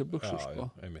lengur í þessar buxur sko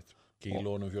einmitt.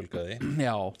 Kílónum fjölgaði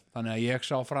þannig að ég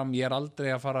sá fram, ég er aldrei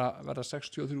að fara að verða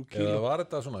 63 kíló eða var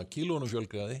þetta svona kílónum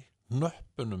fjölgaði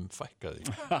nöppunum fækkaði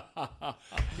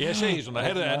ég segi svona,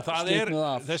 heyrðu, en það er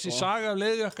þessi saga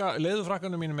af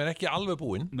leðurfrakkanum mínum er ekki alveg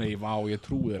búin Nei, ég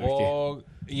trúi þér ekki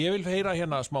og ég vil heyra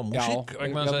hérna smá músík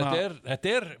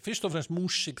þetta er fyrst og fremst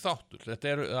músík þáttur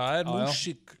það er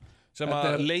músík sem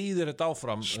að leiðir þetta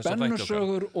áfram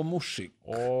spennusögur og músík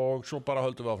og svo bara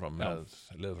höldum við áfram með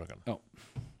leðurfrakkan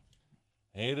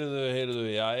heyrðu,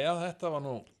 þetta var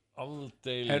nú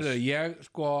aldeilis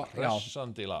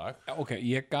hressandi lag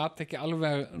ég gat ekki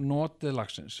alveg notið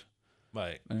lagsins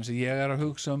en þess að ég er að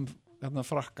hugsa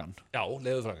frakkan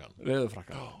leðurfrakkan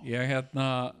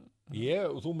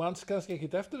ég þú manst kannski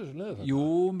ekkit eftir þessu leðurfrakkan jú,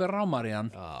 með rámar í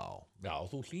hann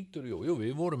þú hlýtur,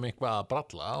 við vorum eitthvað að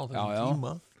bralla á þessum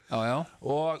tíma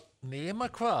og nema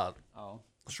hvað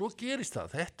svo gerist það,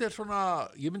 þetta er svona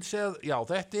ég myndi segja,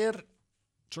 þetta er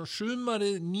svona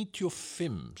sumarið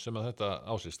 95 sem að þetta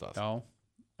á sér stað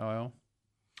já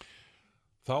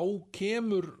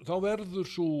þá verður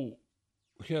svo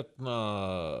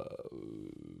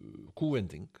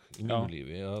kúvending í mínu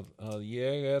lífi að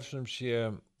ég sem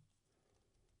sé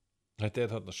þetta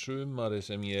þarna sumarið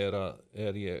sem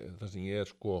þar sem ég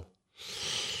sko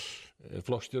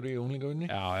flokkstjóri í unglingavinni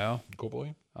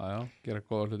Kópavogi gera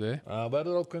góða hluti það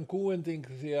verður ákveðin kúvending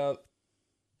því að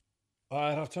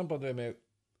það haft samband við mig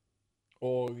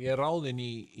og ég ráðinn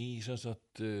í sem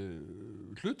sagt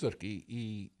hlutverk í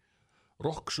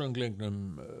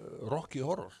rocksönglegnum Rocky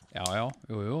Horror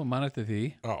jú, mann eftir því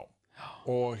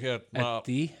og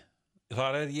Eddie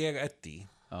þar ég Eddie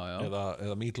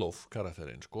eða Meatloaf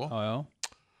karakterinn sko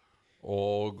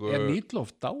og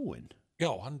Meatloaf dáinn? Já,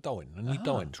 hann er dáinn, hann er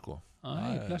nýdáinn sko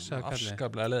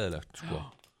afskaplega leðilegt sko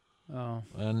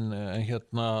en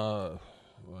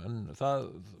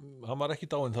hann var ekki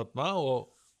dáinn þarna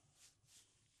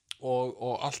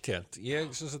og allt hérnt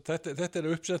þetta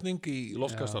uppsetning í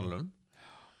loftkastalanum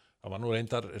það var nú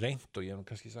reynt og ég hef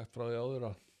kannski sagt frá því áður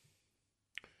að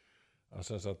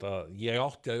ég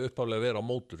átti að uppálega vera á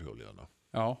móturhjóli þarna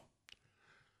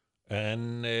en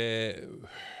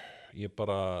ég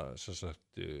bara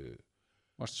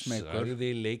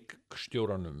sagði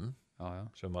leikstjóranum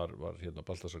sem var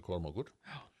Baltasar Kormákur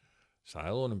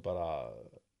sagði honum bara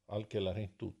algjörlega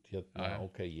hreint út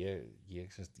ok,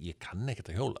 ég kann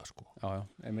ekkert að hjóla sko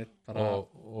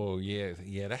og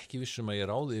ég ekki viss að ég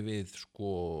ráði við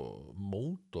sko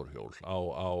mótorhjól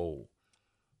á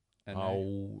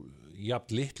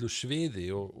jafn litlu sviði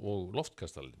og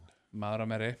loftkastalinn maður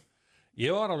að meiri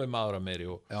ég var alveg maður að meiri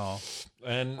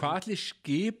en hvað allir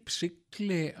skip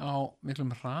sigli á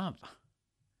miklum hraða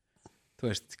þú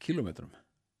veist, kílómetrum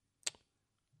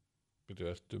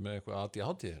ertu með eitthvað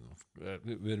ADHD hérna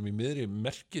við erum í miðri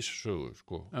merkissögu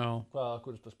sko hvað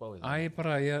er þetta spáið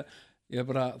ég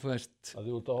bara, þú veist að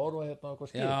þú ert að horfa hérna á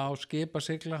hvað skip skipa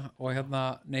sigla og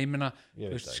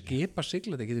skipa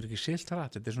sigla, þetta getur ekki siglt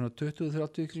hratt þetta svona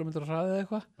 20-30 km hraði eða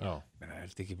eitthvað menn það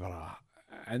er ekki bara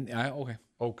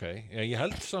ok, ég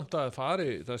held samt að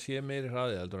það sé meiri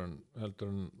hraði heldur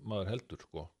en maður heldur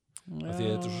sko af því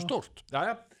þetta svo stórt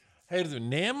heyrðu,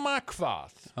 nema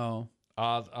hvað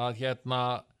að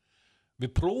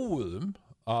við prófuðum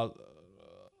að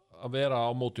vera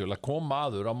á mótuhjóli að koma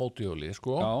maður á mótuhjóli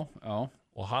sko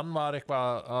og hann var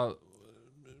eitthvað að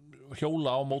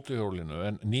hjóla á mótuhjólinu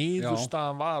en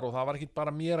niðurstaðan var og það var ekki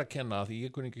bara mér að kenna því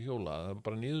ég kunni ekki hjóla það var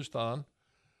bara niðurstaðan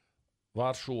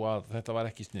var svo að þetta var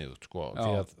ekki sniðugt sko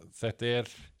því að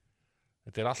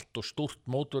þetta allt og stórt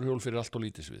mótorhjól fyrir allt og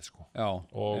lítið svið sko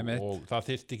og það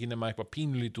þyrfti ekki nema eitthvað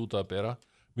pínulítið út að bera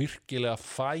virkilega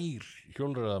fær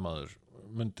hjólreiðamaður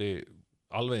myndi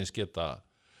alveg eins geta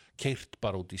keyrt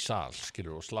bara út í sal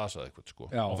skilur og slasað eitthvað sko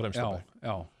á fremsta bekk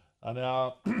þannig að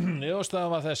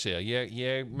niðurstaðan var þessi að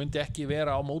ég myndi ekki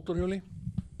vera á mótorhjóli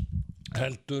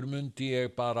heldur myndi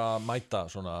ég bara mæta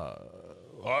svona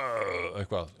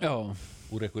eitthvað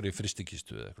úr einhverju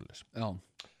fristikistu eða eitthvað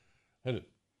heyrðu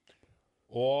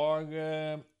og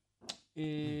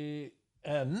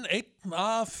en einn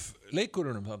af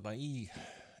leikurunum þarna í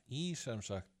sem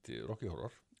sagt Rocky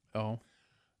Horror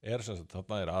sem sagt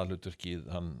þarna aðhlutverkið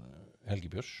hann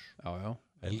Helgi Björns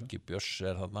Helgi Björns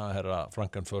þarna herra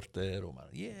Frankenfurter og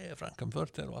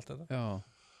Frankenfurter og allt þetta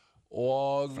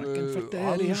og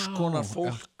alls konar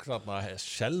fólk þarna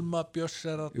Selma Björns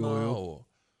þarna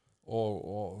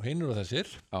og hinn eru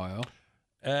þessir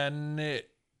en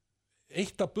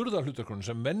eitt af burðarhlutverkunum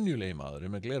sem venjulegi maður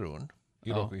með glerugun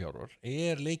í Rocky Horror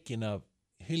leikinn af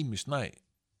Hilmi Snæ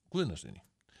Guðnarssyni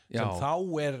sem þá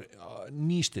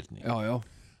nýstirni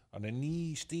hann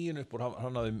nýstíin upp og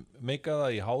hann hafði meikað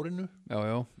það í hárinu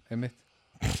einmitt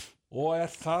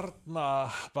og þarna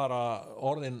bara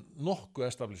orðin nokkuð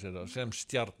establisherað sem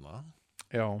stjarna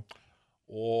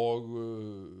og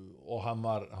hann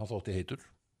þótti heitur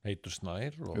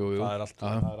Snær og það er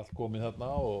allt komið þarna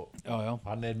og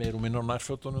hann meir og minna á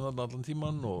nærfötunum þarna allan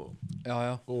tíman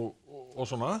og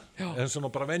svona en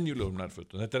svona bara venjulegum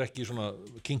nærfötum þetta ekki svona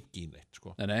kinky neitt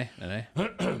sko nei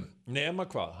nema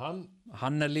hvað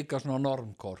hann líka svona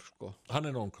normkor sko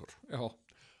hann normkor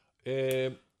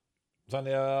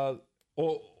þannig að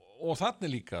og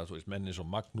þannig líka þú veist menni svo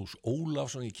Magnús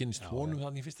Ólafsson ég kynnist honum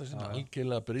þannig í fyrsta sinna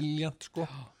algjörlega brilljant sko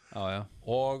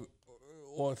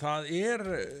og það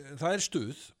er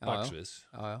stuð baksviðs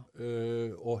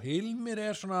og Hilmir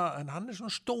svona en hann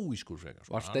svona stóískur frekar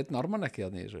var Steinn Ármann ekki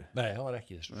þannig í þessu? Nei, hann var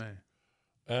ekki í þessu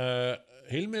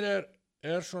Hilmir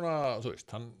svona þú veist,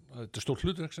 þetta er stórt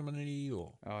hlutverk sem hann í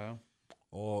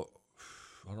og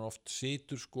hann oft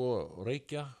situr sko og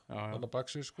reykja þarna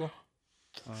baksviðs sko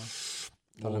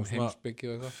tala heimspeki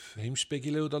og eitthvað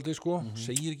heimspekilegu daldið sko,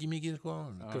 segir ekki mikið sko,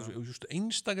 just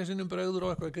einstaka sinnum bregður á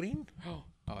eitthvað grín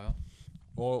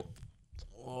og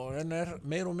en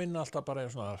meir og minna alltaf bara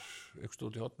svona ykkur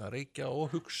út í hotna að reykja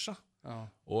og hugsa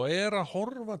og að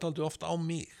horfa daldið oft á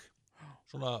mig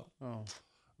svona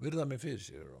virða mig fyrir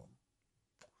sér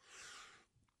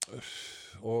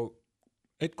og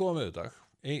einn góða miðvikudag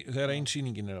þegar ein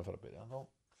sýningin að fara að byrja þá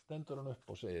stendur hann upp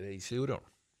og segir ei Sigurjón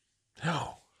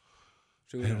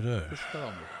Sigurjón,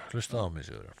 hlustaðu á mig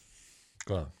Sigurjón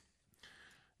hvað?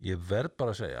 Ég verð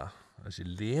bara að segja þessi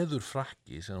leður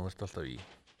frakki sem þú ert alltaf í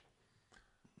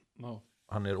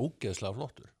hann ógeðslega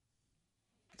flottur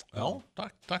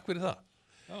takk fyrir það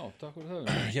takk fyrir það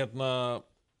hérna,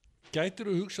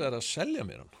 gætirðu hugsað að selja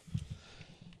mér hann?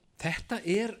 Þetta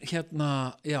hérna,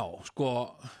 sko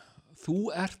þú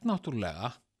ert náttúrulega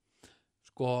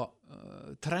sko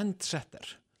trendsetter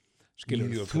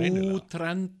skilur, þú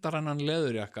trendar hann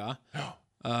leðurjakka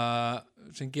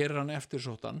sem gerir hann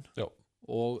eftirsóttan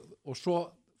og svo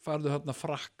færðu hérna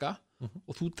frakka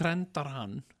og þú trendar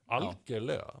hann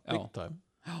algjörlega, big time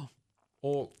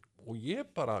og ég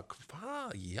bara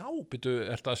byrju,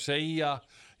 ertu að segja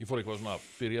ég fór eitthvað svona,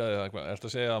 byrjaði eitthvað ertu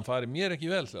að segja að hann fari mér ekki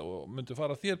vel og myndi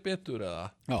fara þér betur eða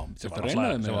sem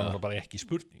var bara ekki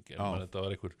spurning þetta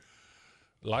var einhver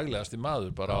laglegasti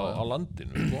maður bara á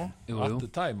landinu sko, at the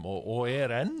time og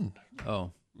enn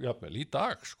jafnvel í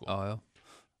dag sko bara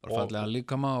fallega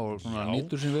líkama og svona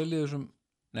nýtur sín vel í þessum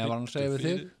var hann að segja við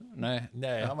þig? Nei,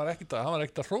 hann var ekkert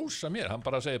að hrósa mér hann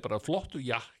bara segir bara flottu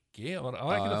jakki hann var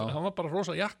bara að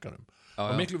hrósa jakkanum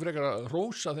og miklu frekar að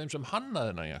hrósa þeim sem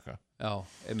hannaði þennan jakka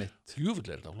þjúfull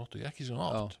þetta flottu jakki sem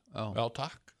átt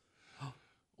takk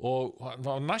og hann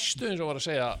var næstu eins og var að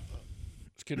segja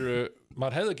skilurðu,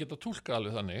 maður hefði getað túlkað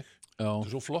alveg þannig þetta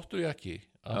er svo flottur jakki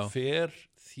að fer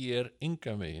þér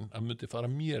engan veginn að myndi fara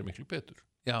mér miklu betur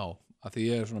að því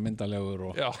ég er svona myndalegur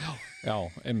og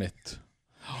einmitt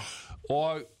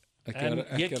og en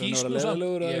ég kýs nú samt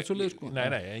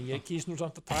en ég kýs nú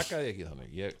samt að taka þig ekki þannig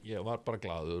ég var bara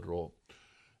glaður og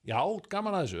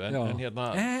gaman að þessu en hérna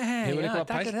hefur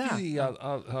eitthvað pælt í því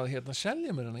að hérna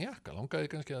selja mér hennar jakka langaði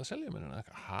kannski að selja mér hennar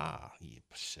jakka ég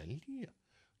selja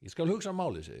ég skal hugsa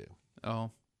málið segi ég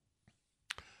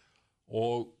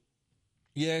og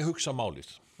ég hugsa málið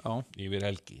yfir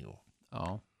helgi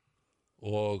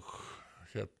og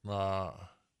hérna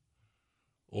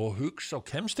og hugsa á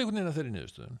kemst einhvern veginn að þeirri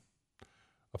niðurstöðum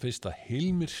að fyrst að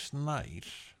Hilmir Snær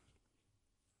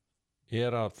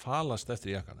að falast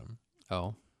eftir jakkanum þá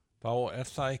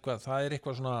það er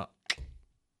eitthvað svona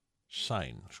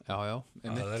sæn sko.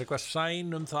 Það er eitthvað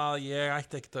sæn það að ég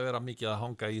ætti ekkert að vera mikið að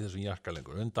hanga í þessum jakka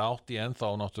lengur enda átti ég ennþá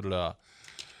náttúrulega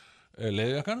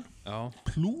leðjakkan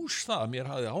plús það að mér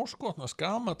hafði áskotnast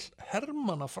gamall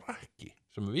hermanna frakki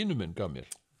sem vinur minn gaf mér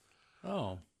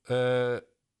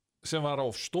sem var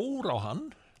stór á hann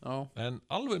en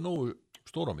alveg nógu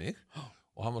stór á mig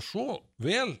og hann var svo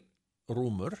vel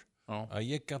rúmur að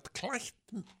ég gat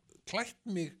klætt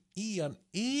mig í hann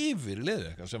yfir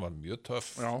leðjakkan sem var mjög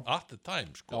töff at the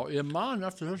time sko. ég man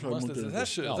eftir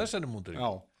þessari múndur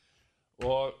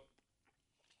og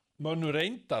mönnur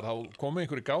reyndar þá komu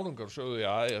einhverju gálungar og sögðu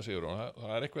Sigur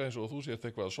það er eitthvað eins og þú sést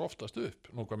eitthvað að softast upp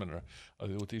nú hvað mennur að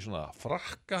þið út í svona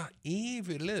frakka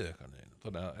yfir leðjakkan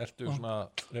þannig að er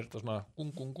þetta svona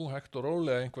gung hægt og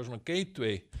rólega einhver svona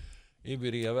gateway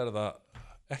yfir í að verða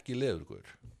ekki leðurgur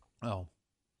það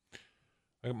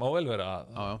má vel vera að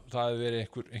það hefur verið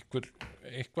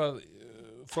eitthvað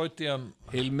freudian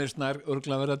Hilmir Snær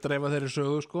örugglega verið að dreifa þeirri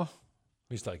sögu sko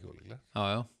víst það ekki ólega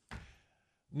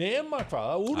nema hvað,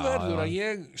 úrverður að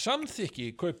ég samþykki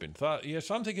kaupin ég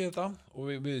samþykki þetta og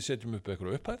við setjum upp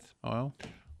eitthvað upphæð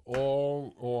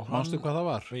og manstu hvað það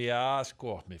var?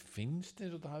 Sko, mér finnst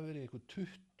eins og það hafi verið eitthvað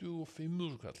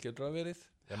 25.000 kall, getur það verið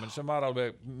sem var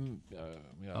alveg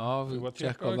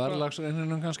tjekka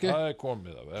verðlagsreikninum kannski það er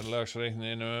komið að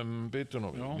verðlagsreikninum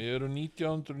við erum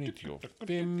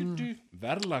 1995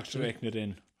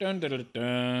 verðlagsreiknirinn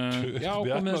við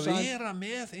ætlum að vera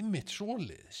með einmitt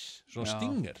svoleiðis svona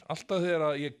stinger, alltaf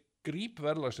þegar ég gríp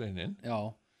verðlagsreiknin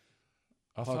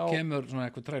þá kemur svona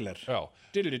eitthvað trailer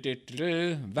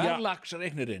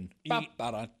verðlagsreiknirinn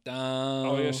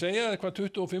og ég segja það hvað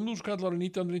 25.000 kall árið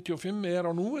 1995 er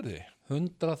á núverði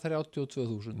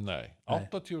 132.000 nei,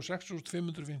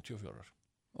 86.554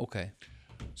 ok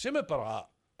sem er bara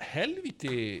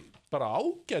helviti bara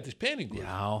ágætis peningur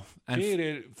en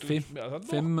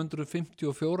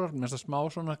 554 mest að smá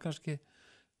svona kannski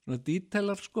svona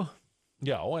detailar sko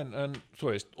en þú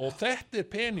veist og þetta er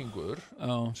peningur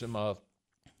sem að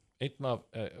einn af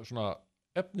svona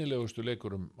efnilegustu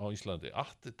leikurum á Íslandi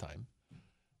at the time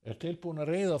er tilbúin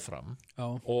að reiða fram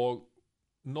og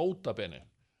nota bene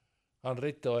hann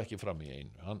reiddi á ekki fram í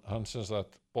einu hann sem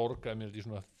sagt borgaði mér í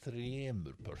svona 3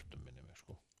 pörtum minni mig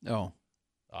sko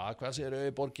hvað segir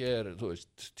ég borgið þú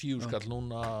veist 10 skall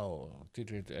núna og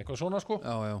eitthvað svona sko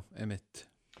einmitt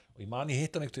og ég man ég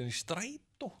hitt hann eitthvað í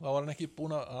strætó þá var hann ekki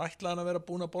búin að ætla hann að vera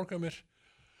búin að borga mér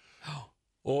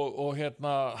og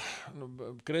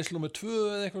greiðslu með 2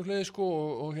 eða eitthvað fleiri sko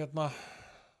og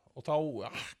og þá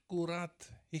akkurat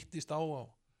hittist á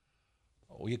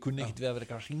og ég kunni ekkit við að vera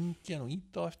eitthvað að hringja og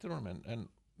íta á eftir honum en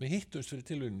við hittumst fyrir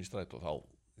tilvíðin í strætó og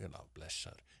þá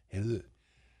blessar heyrðu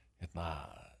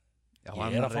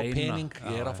ég er að fá pening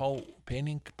ég er að fá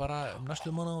pening bara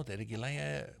næstu mánuð þetta er ekki í lagi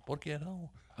borgið þá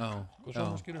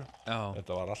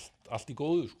þetta var allt í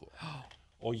góðu sko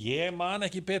og ég man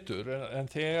ekki betur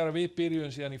en þegar við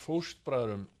byrjum síðan í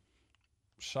fóstbræðrum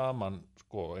saman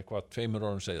sko eitthvað 2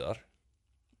 árum seiðar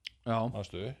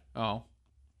mástu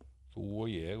þú og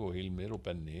ég og Hilmir og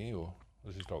Benni og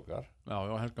þessi strákar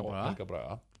Helga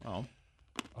Braga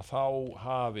að þá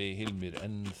hafi Hilmir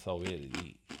ennþá verið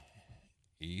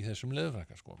í þessum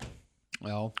leðurfrakka sko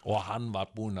og hann var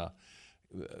búinn að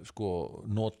sko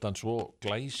nota hann svo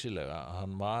glæsilega að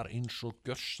hann var eins og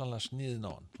gjörsamlega sniðinn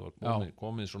á hann það var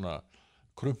komið svona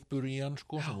krumpur í hann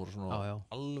sko sem voru svona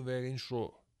alveg eins og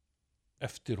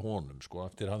eftir honum sko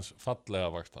eftir hans fallega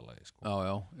vaxtalagi sko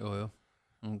já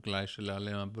glæsilega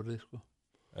lefanburði sko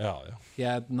já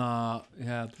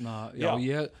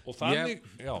og þannig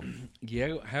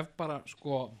ég hef bara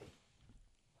sko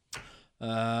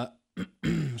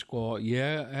sko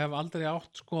ég hef aldrei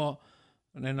átt sko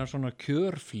neina svona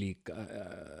kjörflík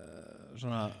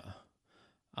svona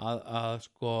að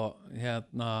sko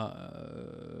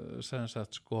sem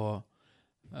sagt sko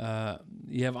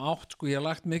ég hef átt sko ég hef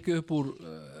lagt mikið upp úr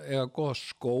eiga góða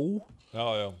skó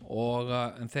og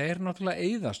en þeir náttúrulega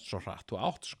eyðast svo hratt og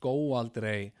átt skó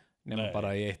aldrei nema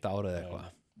bara í 1 árið eitthvað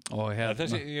og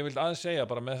þessi, ég vil aðeins segja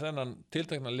bara með þennan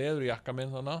tiltekna leðurjakka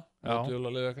minn þannig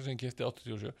leðurjakka sem ég keypti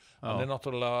 87 hann er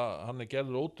náttúrulega, hann er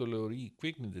gerður ótrúlegur í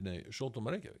kvikmyndinni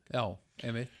Sódóma Reykjavík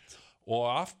einmitt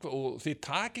og þið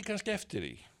takið kannski eftir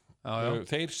því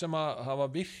þeir sem að hafa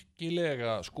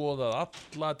virkilega skoðað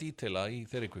alla dítela í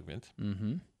þeirri kvikmynd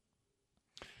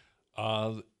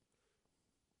að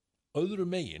öðru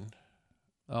megin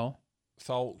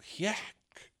þá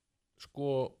hékk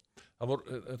sko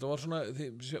þetta var svona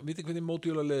vitið hvernig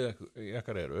mótjöla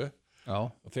leðjakkar eru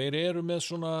þeir eru með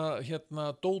svona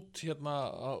dót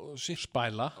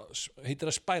spæla heitir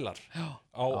það spælar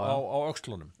á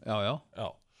öxlunum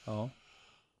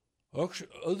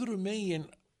öðru megin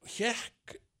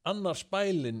hékk annar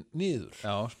spælinn niður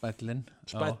spællinn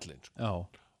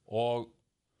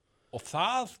og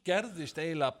það gerðist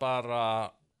eiginlega bara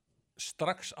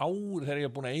strax áður þegar ég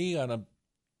er búin að eiga hana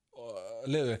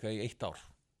leðjakka í 1 ár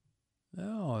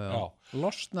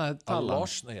losnaði talan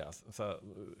það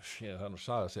er nú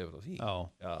saga að segja frá því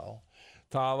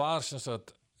það var sem sagt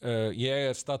ég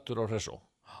er stattur á Hressó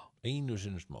einu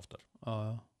sinni sem oftar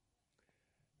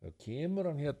þá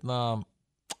kemur hann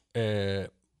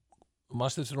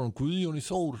mannstættir hann Guðjóni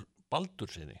Þór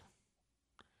Baldursinni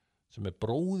sem er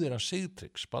bróðir af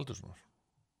Sigtryggs Baldurssonar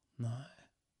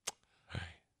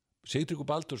Sigtryggur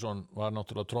Baldursson var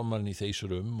náttúrulega trommarinn í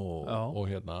Þeysurum og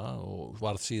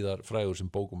varð síðar frægur sem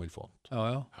bókumilfont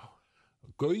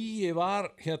Gauji var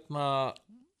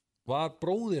var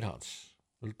bróðir hans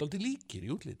dálítið líkir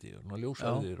í útliti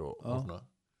ljósæðir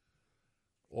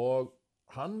og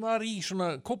hann var í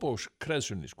svona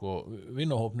Kópavogskreðsunni sko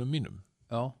vinnahópnum mínum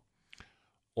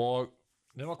og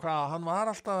nema hvað hann var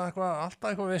alltaf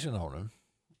eitthvað vesinn á honum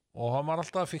og hann var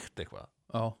alltaf að fikta eitthvað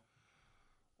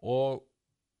og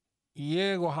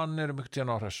ég og hann erum ykkur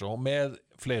tíðan á Hressó með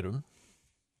fleirum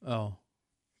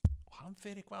og hann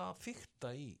fer eitthvað að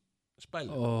fikta í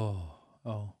spælinu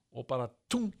og bara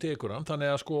tekur hann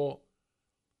þannig að sko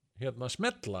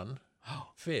smellan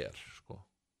fer sko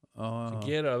sem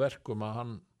gerir að verkum að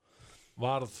hann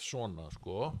varð svona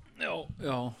sko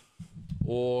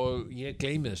og ég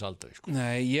gleymi þess aldrei sko.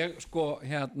 Nei, ég sko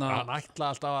hann ætla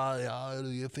alltaf að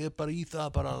ég fer bara í það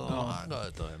bara að laga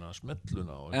þetta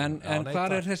smelluna en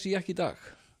hvar er þessi jakki í dag?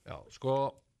 Já, sko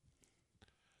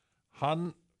hann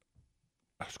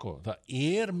sko, það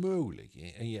er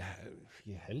möguleiki en ég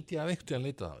held ég að vekti hann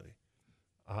leita það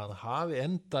að hann hafi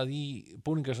endað í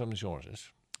búningasafni sjónvarpsins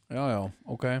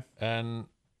ok en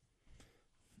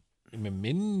mér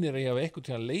minnir að ég hafi eitthvað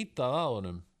til að leita að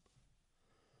honum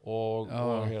og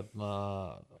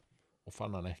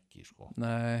fann hann ekki sko.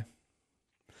 Nei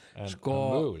en sko,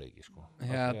 möguleiki sko.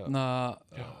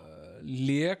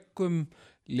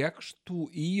 lékst þú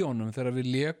í honum þegar við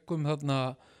lékum þarna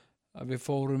að við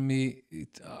fórum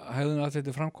hefðum að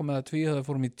þetta framkomið að Tvíhöfði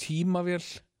fórum í tímavél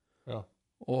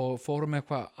og fórum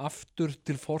eitthvað aftur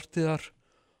til fortíðar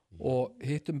og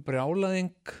hittum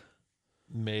brjálaðing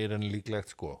meir en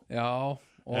líklegt sko já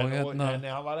og en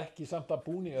hann var ekki samt að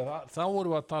búninga þá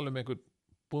vorum við að tala einhvern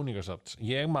búningasamt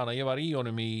ég man að ég var í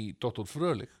honum í Dr.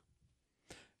 Frölich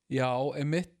já,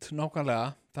 einmitt,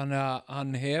 nákvæmlega þannig að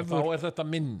hann hefur þá þetta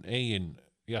minn eigin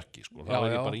jakki sko, það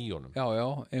var ég bara í honum já,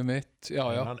 einmitt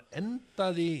en hann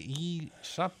endaði í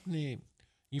safni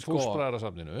í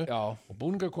fósbræðrasafninu og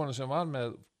búningakona sem var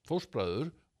með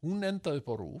fósbræður hún endaði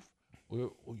upp á RÚV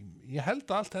og ég held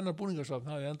að allt hennar búningasafn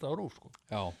hafi endað á RÚV sko.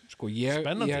 Já, sko ég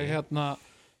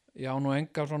já nú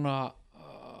enga svona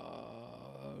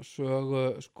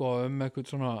sögu sko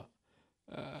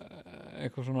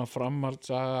eitthvað svona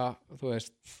framhaldsaga þú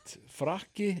veist,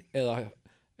 frakki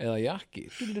eða jakki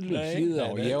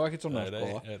síðan og ég var ekkert svona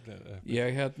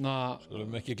ég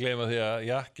skulum ekki gleyma því að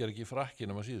jakki ekki frakki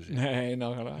nema síðu síðan nei,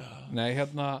 nákvæmlega nei,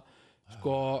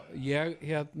 sko ég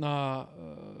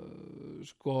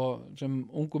sko sem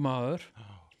ungu maður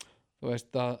þú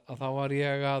veist að þá var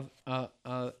ég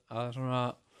að svona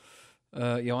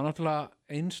ég var náttúrulega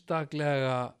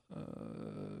einstaklega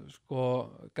sko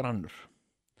grannur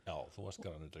já, þú varst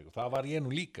grannur drengur, það var ég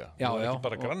nú líka þú var ekki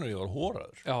bara grannur, ég var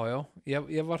hóraður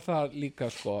ég var það líka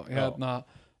sko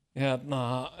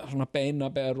svona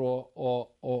beinaber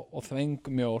og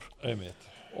þvengmjór einmitt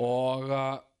og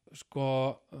sko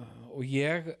og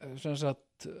ég sem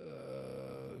sagt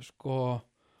sko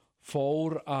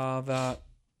fór að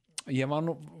ég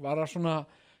var að svona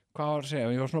hvað var að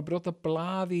segja, ég var svona að brjóta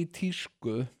blaði í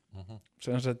tísku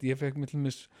sem sagt ég fekk með til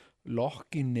mis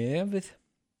lokk í nefið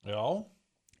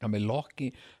með lokk í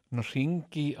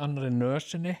hring í annarri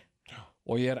nösinni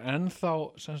og ég ennþá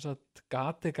sem sagt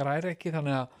gati græri ekki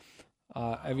þannig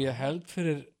að ef ég held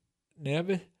fyrir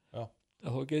nefið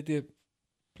þá get ég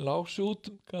blási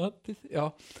út gatið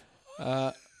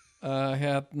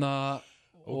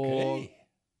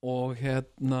og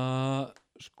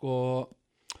sko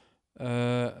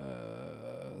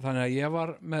þannig að ég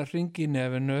var með hring í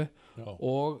nefinu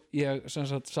og ég sem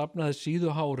sagt safnaði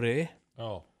síðu hári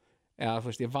eða þú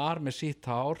veist ég var með sítt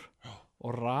hár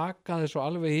og rakaði svo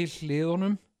alveg í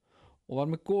hliðunum og var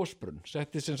með gósbrunn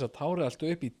setti sem sagt hárið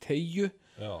alltaf upp í teygju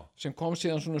sem kom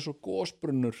síðan svona svo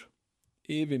gósbrunnur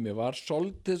yfir mig var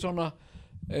soldið svona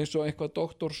eins og eitthvað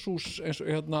Dr. Seuss eins og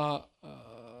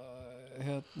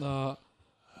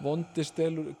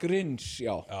vondistelur Grins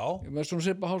með svona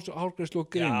svipa hárgreiðslu og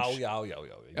Grins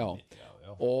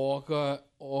og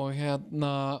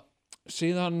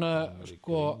síðan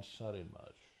sko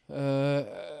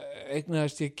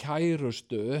eignaðist ég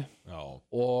kærustu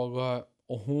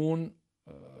og hún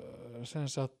sem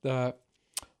sagt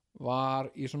var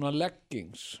í svona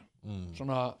leggings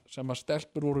svona sem að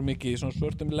stelpur voru mikið í svona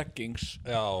svörtum leggings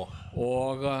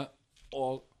og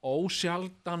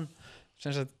ósjaldan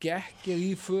sem sagt gekk ég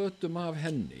í fötum af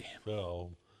henni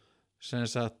sem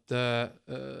sagt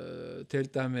til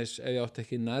dæmis ef ég átti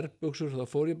ekki nærbuxur þá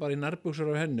fór ég bara í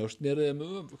nærbuxur af henni og sneriði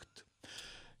með öfugt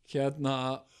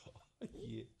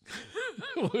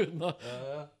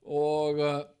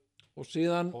og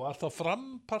síðan og alltaf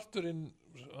framparturinn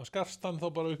skarst hann þá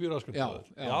bara upp í raskund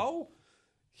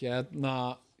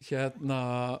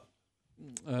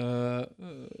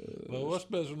þú varst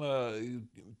með svona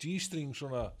G-string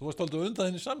svona, þú varst aldrei undan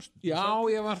henni samstund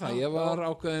ég var það, ég var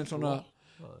ákveðin svona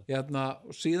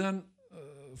og síðan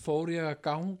fór ég að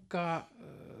ganga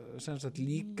sem sagt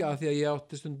líka því að ég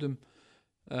átti stundum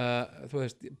þú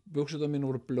veist, buxurnar mín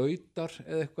voru blautar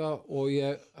eða eitthvað og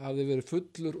ég hafði verið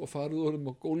fullur og farið úr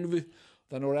á gólfi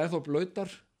þannig voru ennþá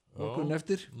blautar okkur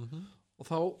eftir og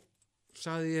þá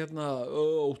sagði ég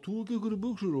þú ekki ykkur í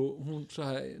buxur og hún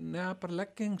sagði, neða bara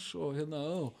leggings og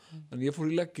þannig ég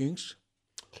fór í leggings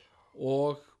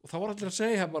og þá var allir að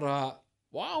segja bara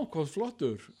wow, hvað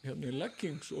flottur í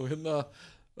leggings og það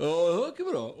ekki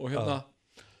bara og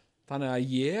þannig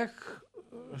að ég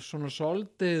svona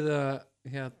soldið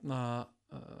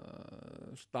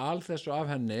stál þessu af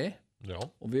henni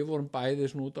og við vorum bæði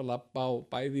svona út að labba og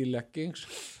bæði í leggings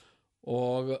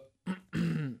og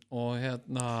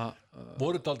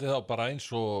voru þetta aldrei þá bara eins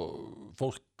og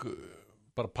fólk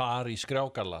bara par í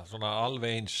skrjágalla svona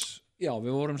alveg eins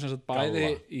við vorum sem sagt bæði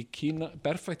í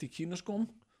berfætt í kínaskóm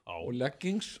og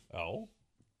leggings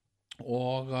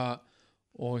og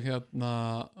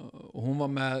hún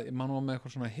var með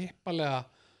eitthvað svona hippalega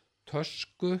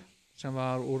tösku sem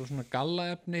var úr svona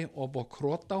gallaefni og búið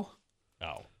krót á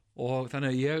og þannig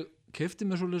að ég keypti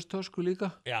mér svoleiðis tösku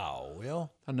líka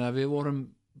þannig að við vorum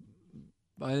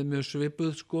bæði mjög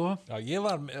svipuð sko. Já, ég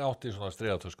átti svona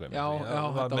strigatösku Já,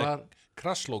 þetta var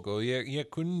krasslóku og ég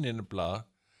kunni nefnilega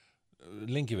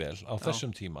lengi vel á þessum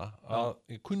tíma að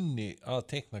ég kunni að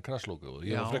teikna krasslóku og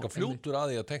ég var frekar fljótur að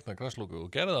því að teikna krasslóku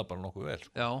og gerði það bara nokkuð vel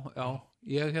sko. Já,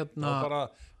 ég það bara,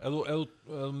 ef þú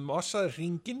massaði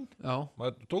hringinn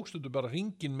maður tókstu bara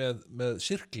hringinn með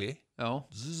sirkli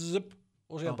zip,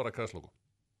 og síðan bara krasslóku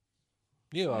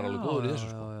ég var alveg góður í þessu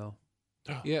sko.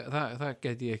 Það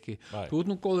get ég ekki. Þú ert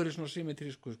nú góður í svona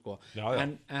symmetrísku sko.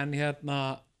 En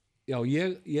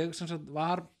ég sem sagt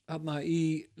var þarna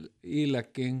í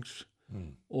leggings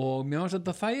og mér fannst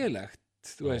þetta þægilegt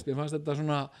þú veist, mér fannst þetta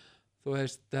svona þú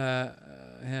veist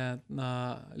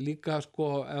líka sko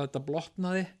ef þetta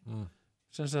blotnaði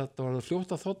sem sagt það var það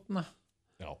fljótt að þotna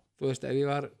þú veist, ef ég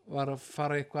var að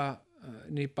fara eitthvað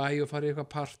inn í bæ og fara í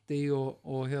eitthvað partí og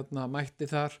mætti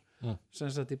þar sem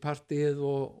sagt í partíið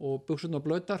og buxurnar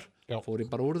blautar fór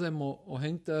ég bara úr þeim og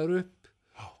hengdi þær upp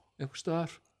eitthvað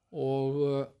staðar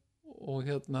og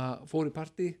fór í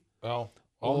partí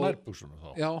á nærbuxunum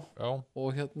þá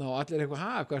og allir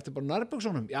eitthvað, hvað ertu bara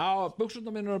nærbuxunum? Já, buxurnar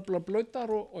mín eru blautar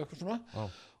og eitthvað svona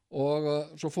og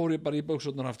svo fór ég bara í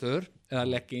buxurnar aftur eða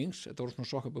leggings, þetta voru svona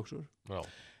sokkabuxur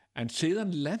en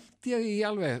síðan lendi ég í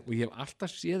alveg og ég hef alltaf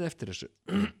séð eftir þessu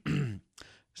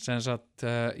sem sagt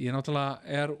ég náttúrulega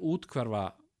er útkverfa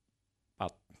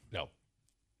barn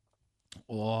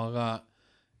og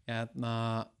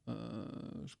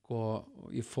sko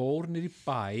ég fór niður í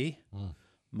bæ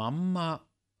mamma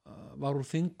var úr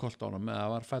Þingholtunum eða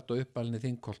var fædd og uppalinn í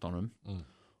Þingholtunum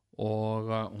og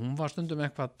hún var stundum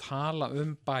eitthvað að tala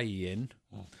bæinn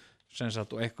sem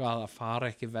sagt og eitthvað að fara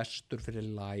ekki vestur fyrir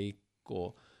læk og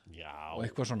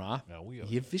eitthvað svona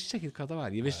ég vissi ekki hvað það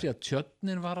var, ég vissi að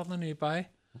Tjörnin var allan í bæ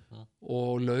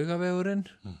og Laugavegurinn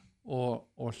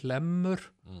og Hlemmur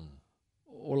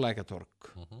og Lækjatorg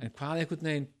en hvað einhvern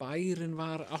veginn bærin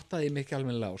var áttaði ég mikið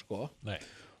almennilega sko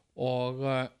og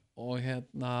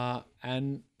en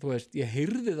þú veist, ég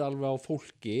heyrði það alveg á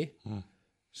fólki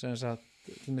sem sagt,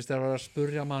 þú veist, þegar var að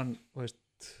spurja mann, þú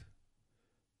veist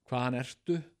hvaðan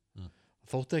ertu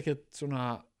þótti ekkert svona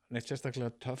neitt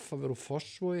sérstaklega töff að vera úr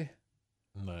Fossvogi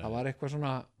það var eitthvað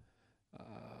svona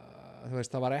þú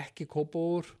veist, það var ekki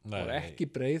Kópavogur það var ekki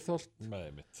Breiðholt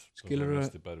skilurðu,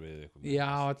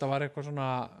 þetta var eitthvað svona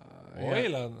og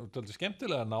eiginlega,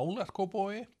 skemmtilega nálægt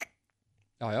Kópavogi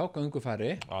já,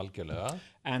 göngufæri algjörlega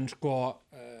en sko,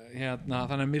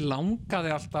 þannig að mér langaði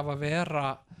alltaf að vera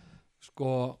sko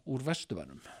úr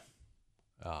Vesturbænum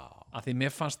að því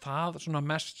mér fannst það svona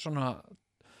mest svona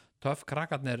töff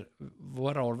krakkarnir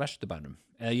voru úr Vesturbænum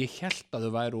eða ég hélt að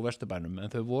þau væru úr Vesturbænum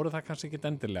en þau voru það kannski ekki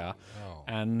endilega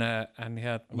en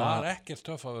var ekkert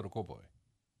töff að vera úr Kópavogi?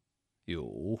 Jú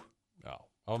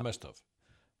það var mest töff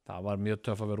það var mjög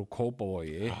töff að vera úr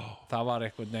Kópavogi það var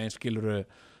eitthvað neginn skiluru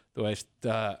þú veist,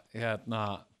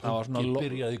 það var svona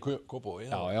byrjaði í Kópavogi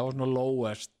það var svona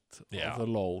lowest of the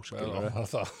low skiluru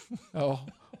og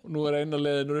nú eina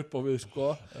leiðinur upp á við sko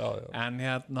en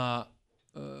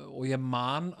og ég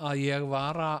man að ég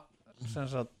var að sem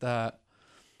sagt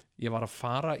ég var að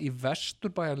fara í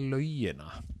Vesturbæjarlaugina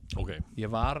ég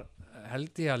var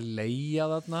held ég að leigja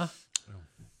þarna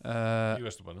í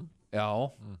Vesturbænum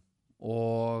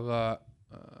og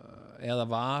eða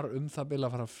var það bil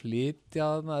að fara að flytja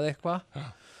þarna eða eitthvað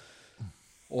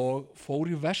og fór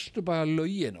í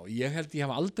Vesturbæjarlaugina og ég held ég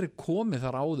hef aldrei komið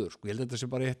þar áður sko. Ég held þetta sé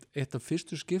bara eitt af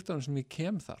fyrstu skiptunum sem ég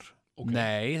kem þar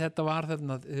Nei, þetta var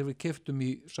þarna þegar við keyptum í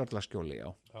Sörlaskjóli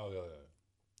og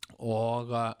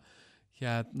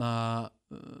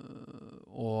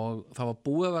og það var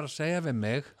búið að vera að segja við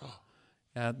mig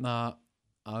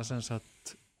að sem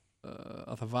sagt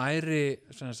að það væri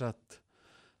sem sagt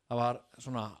það var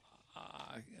svona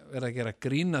verið að gera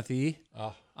grína því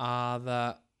að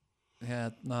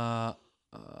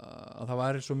það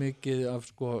væri svo mikið af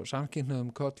sko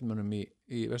samkynhneigðum körlmönnum í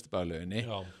Vesturbæjarlauginni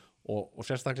og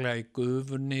sérstaklega í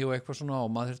gufunni og eitthvað svona og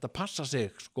maður þurfti að passa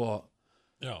sig sko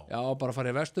bara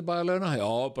fara í Vesturbæjarlaugina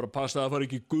bara passa að fara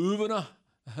ekki í gufuna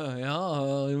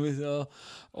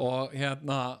og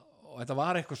og þetta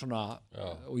var eitthvað svona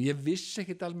og ég vissi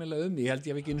ekkit almennilega ég held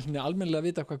ég hef ekki einu svona almennilega að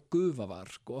vita hvað gufa var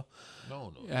sko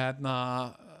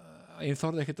ég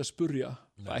þorði ekkit að spurja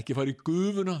ekki fara í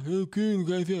gufuna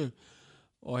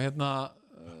og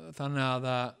þannig að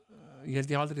ég held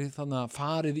ég hef aldrei þannig að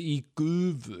farið í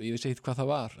gufu ég vissi ekkit hvað það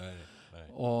var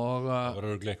og það var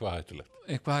örugglega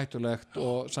eitthvað hættulegt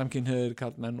og samkynhneigðir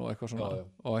karlmenn og eitthvað svona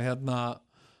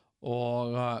og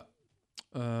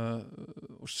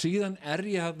síðan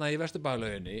ég þarna í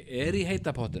Vesturbæjarlauginni í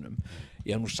heitapottinum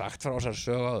ég hef nú sagt frá þessar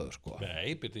sögu áður sko.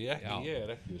 Nei, byrju, ég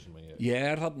er ekki sem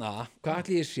ég þarna, hvað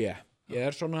ætli ég sé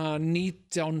Ég svona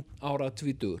 19 ára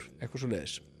tvítugur, eitthvað svo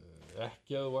leiðis.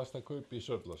 Ekki að þú varst að kaupa í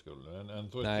Sörlaskjólinu, en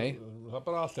þú veist, það er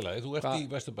bara allt í lagi, þú ert í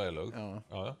Vesturbæjarlaug,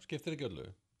 já, skiptir ekki öllu.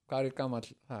 Hvað er ég gamall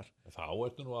þar? Þá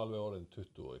ertu nú alveg orðin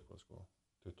 20 og eitthvað, sko,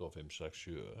 25, 6,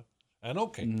 7, en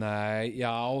ok. Nei,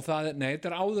 já,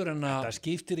 þetta er áður en að... Það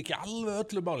skiptir ekki alveg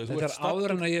öllu máli. Þetta er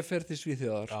áður en að ég fer til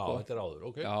Svíþjóðar, sko. Já, þetta er áður,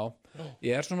 ok. Já,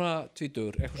 ég er svona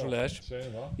tvítugur, eitthvað svo leiðis.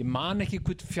 Ég man ekki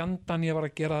hvern fjandan ég var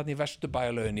að gera þarna í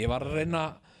Vesturbæjarlauginni, ég var að reyna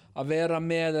að vera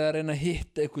með eða reyna að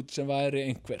hitta eitthvað sem væri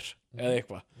einhver eða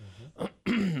eitthvað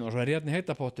og svo er ég hérna í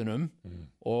heitapottinum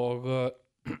og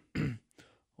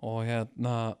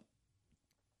hérna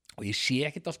og ég sé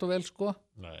ekkert alltaf vel sko.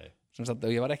 Nei. Sem sagt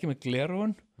ég var ekki með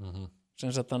gleraugun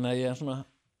sem sagt þannig að ég er svona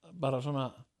bara svona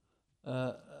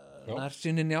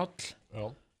nærsyni njáll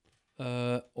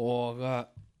og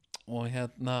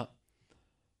hérna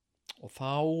og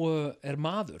þá er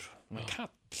maður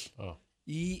kall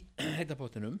í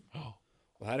heitapottinum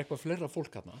og það er eitthvað fleira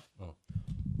fólk hérna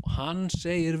og hann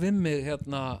segir við mig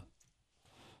hérna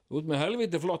út með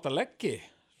helviti flotta leggi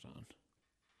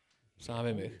sagði hann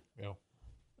við mig já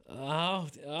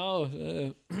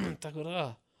takk fyrir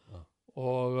það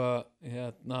og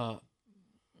hérna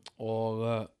og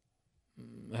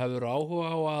hefur áhuga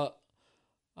á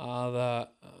að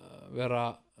vera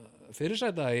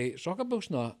fyrirsæta í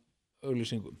sokkabuxna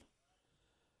auglýsingum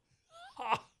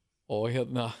og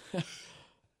hérna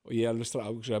og ég alveg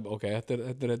strax ok, þetta er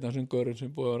einn af þessum görun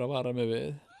sem búið að vera að vara mig við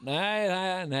nei,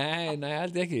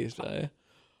 held ég ekki sagði.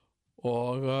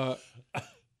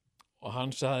 Og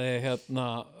hann sagði hérna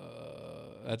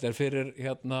þetta er fyrir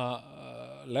hérna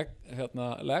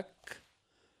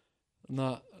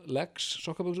legs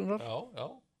sokkabuksunar já,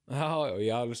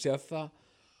 ég alveg séð það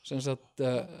sem sagt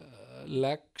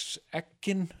legs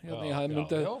ekkin hérna, ég hafði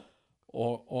myndið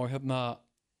og hérna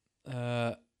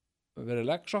verið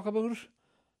leggsokkabökur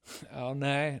já,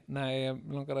 nei, ég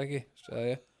langar ekki sagði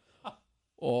ég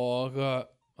og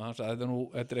hann sagði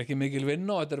þetta er ekki mikil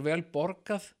vinna og þetta er vel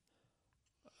borgað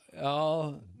já,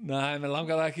 nei, mér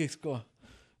langar það ekki sko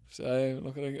sagði ég,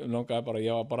 langaði bara,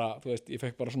 ég var bara þú veist, ég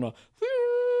fekk bara svona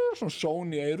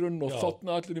són í eyrun og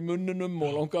þotna allir í munninum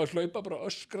og langaði að hlaupa bara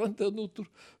öskrandi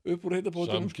upp úr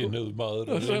heitapótunum samkynhneigður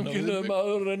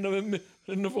maður að reyna við mig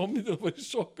reyna að fá mig til að fara í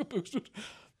sokkabuxur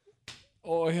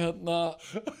og hérna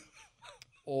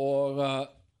og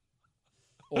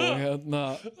hérna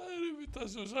það er einmitt það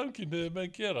sem samkynhneigðir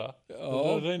menn gera það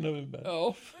að reyna við menn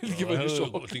vil ekki vera í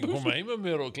sokkabuxur þú ekki koma heim með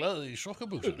mér og gleði í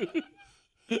sokkabuxur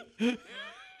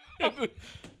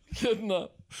hérna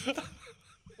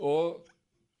og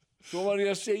svo var ég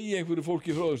að segja einhverju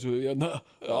fólki frá þessu hérna,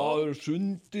 það eru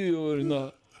sundi og hérna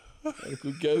það er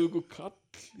einhver geðugur kall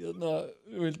hérna,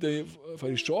 vildi ég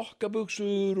fara í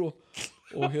sokkabuxur og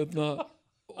hérna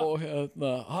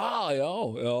já,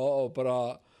 bara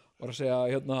var að segja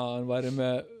hérna, hann væri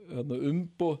með hérna,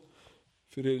 umboð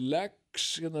fyrir legs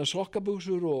hérna,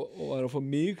 sokkabuxur og væri að fá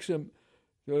mig sem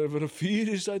ég var að vera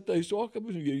fyrirsæta í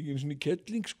sokkabuxum, ég er ekki einu svona í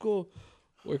kettling sko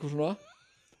og eitthvað svona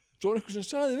svo er eitthvað sem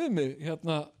sagði við mig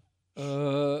hérna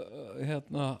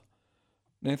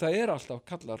nei, það er alltaf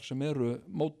kallar sem eru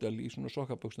módel í svona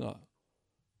sokkabuxna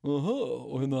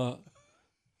og hérna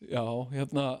já,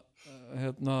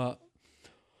 hérna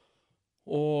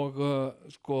og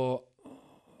sko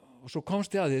og svo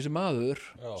komst ég að því þessi maður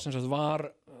sem sagt var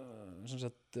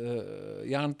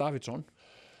Jan Davidsson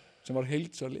sem var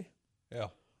heildsali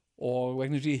og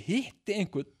vegna þess að ég hitti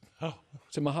einhvern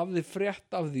sem að hafði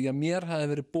frétt af því að mér hefði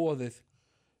verið boðið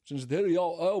sem sagt,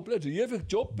 blessu, ég fekk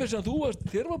jobbi sem þú varst,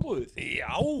 þér var boðið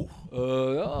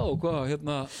hvað,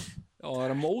 hérna það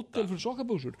er að mótel fyrir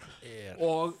sokkabuxur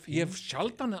og ég hef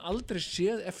sjaldan aldrei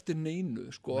séð eftir neinu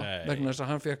sko, vegna þess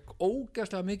að hann fekk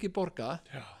ógeðslega mikið borgað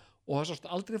og það sást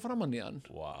aldrei framan í hann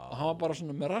og hann var bara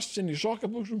svona með rassinn í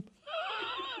sokkabuxum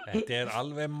þetta er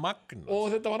alveg magn og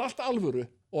þetta var allt alvöru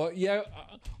og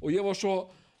ég var svo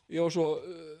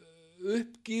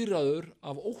uppgýraður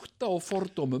af ótta og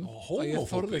fordómum að ég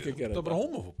þorði ekki að gera þetta var bara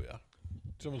homofóbía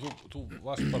sem þú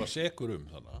varst bara sekur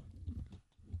þannig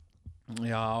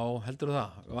já, heldur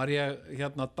það var ég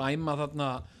hérna að dæma þarna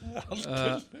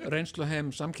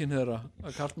reynsluheim samkynhneigðra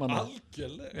karlmanna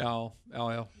algjörlega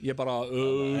já, ég bara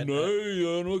nei, ég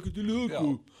er nú ekki til í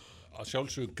það að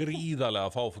sjálfsög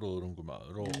gríðarlega fáfrúður ungum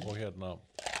maður og hérna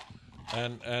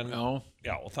en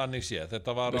já, og þannig sé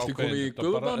þetta var ákveðin komið í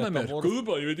guðbað með mér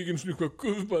guðbað, ég veit ekki eins og hvað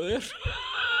guðbað er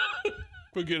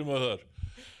hvað gerum við þar?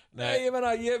 Nei, ég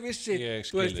meina, ég vissi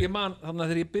þú veist, ég man, þannig að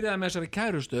þegar ég byrjaði með þessari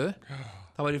kærustu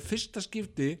það var í fyrsta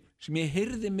skipti sem ég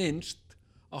heyrði minnst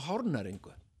á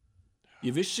hárnæringu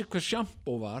ég vissi hver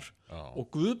sjampó var og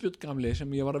Guðbjörn gamli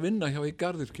sem ég var að vinna hjá í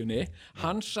garðyrkjunni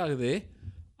hann sagði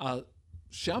að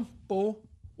sjampó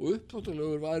og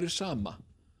uppþvottalaugur væri sama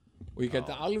og ég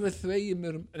gæti alveg þvegið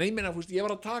mér ég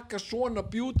var að taka svona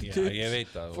beauty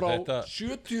tips frá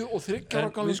 73 ára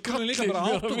gamli skalli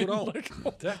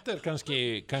þetta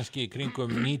kannski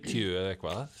kringum 90 eða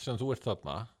eitthvað sem þú ert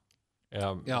þarna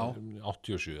eða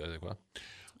 87 eða eitthvað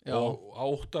og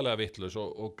áttalega vitlaus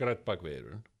og grædd bak við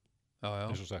eyrun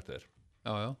eins og sagt er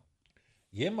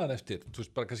ég man eftir, þú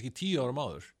veist bara kannski 10 árum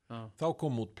áður þá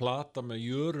kom út plata með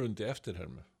Jörundi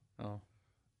eftirhermu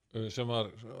sem var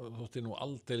þótti nú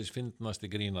aldeilis fyndnasti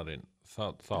grínarinn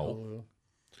þá og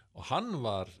hann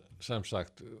var sem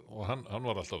sagt og hann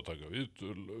var alltaf að taka við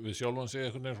sjálfan sig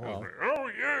einhvern veginn svona já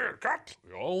ég er kall,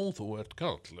 já þú ert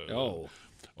kall og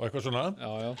eitthvað svona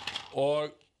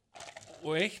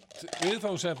og eitt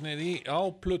viðfangsefnið á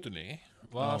plötunni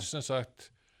var sem sagt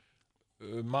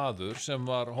maður sem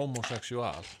var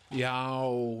homosexual já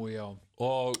og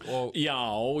já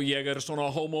ég er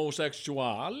svona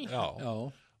homosexual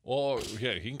og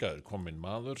hér hingað komin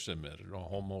maður sem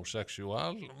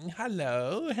homosexual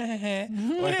halló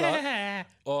og eitthvað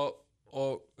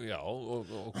og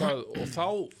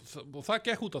það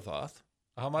gekk út af það að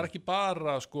hann var ekki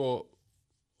bara sko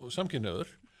samkynhneigður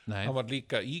hann var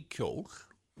líka í kjól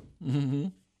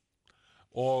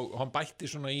og hann bætti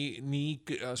svona í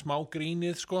smá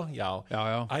grínið sko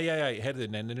heyrðu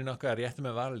nennirinn okkar rétti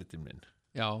með varalitin minn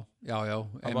hann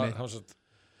var svo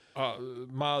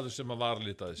maður sem að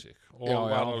varlitaði sig og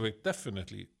var alveg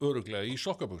definitely öruglega í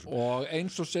sokkabuxum og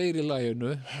eins og segir í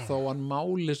laginu þó hann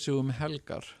máli sig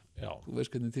helgar þú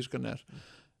veist hvernig tískan er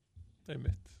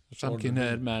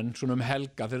samkynhneigðir menn svona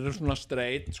helgar þeir eru svona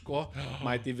streit sko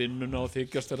mæti í vinnuna og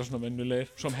þykjast þeirra svona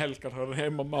venjulegir som helgar har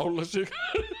heima að mála sig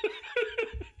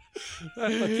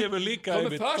þetta kemur líka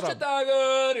komið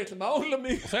föstudagur, ég ætla að mála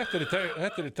mig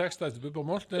þetta er í texta eftir Bubba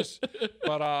Mortens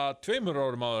bara 2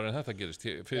 árum áður en þetta gerist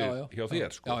hjá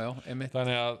þér sko. Þannig að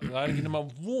það er ekki nema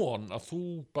von að þú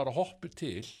bara hoppir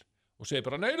til og segir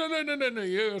bara nei,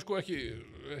 ég er sko ekki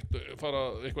fara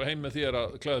eitthvað heim með þér að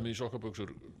klæða mig í sokkabuxur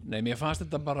Nei, mér fannst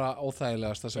þetta bara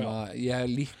óþægilegasta sem að ég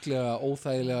líklega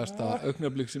óþægilegasta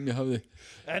augnablik sem ég hafði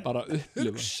bara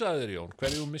upplifað hugsaðir Jón,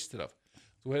 hverju þú mistir af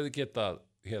þú hefði getað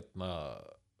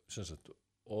sem sagt,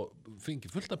 og fengi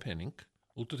fullt af pening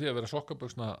út úr því að vera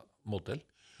sokkabuxna módel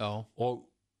og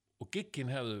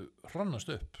giggin hefðu hrannast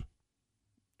upp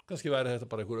kannski væri þetta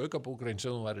bara einhver aukabúgrein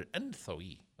sem þú væri ennþá í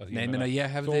Nei, ég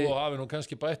hefði þó hafi nú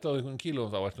kannski bætt á einhvern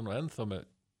kílóum þá ertu nú ennþá með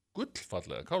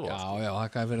gullfallega kálfa Já,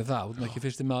 það gæði verið það, þú er ekki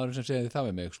fyrsti maður sem segði það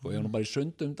við mig sko. Ég var nú bara í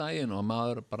sundum daginn og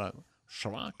maður bara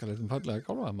svakalegt fallega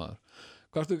kálfa maður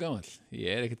Hvað ertu gamall? Ég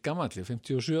er ekkert gamall, ég er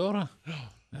 57 ára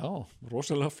Já,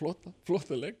 rosalega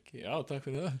flotta legg Já, takk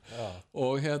fyrir það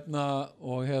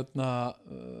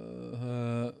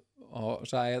og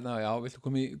sagði já, viltu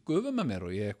koma í gufu með mér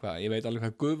og ég veit alveg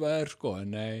hvað gufa er sko, en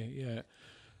nei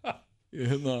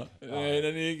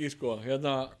nei, ekki sko Ok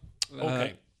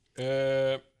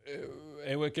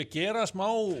Eigum við ekki að gera smá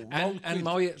en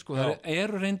má ég, sko, það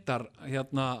eru reyndar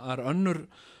það er önnur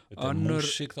Þetta er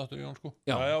músík þáttur Jón sko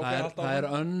Já, það er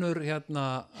önnur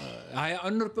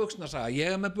önnur buxnasaga,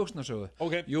 ég er með buxnasögu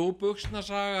Jú,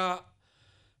 buxnasaga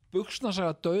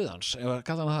dauðans ef að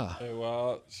kalla hana það Ef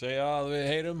að segja að við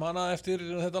heyrum hana eftir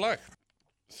þetta lag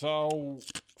þá,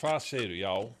 hvað segirðu?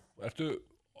 Já,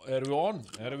 erum við on?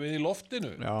 Erum við í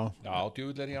loftinu? Já,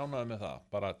 djúvill er ég ánægður með það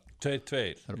bara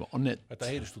 2-2 Þetta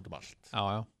heyrist út allt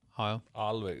Já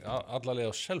Alveg,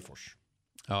 allalega á Selfoss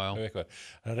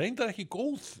Það reyndar ekki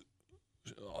góð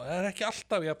það er ekki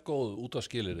alltaf jafn góð út af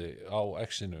skilyrði á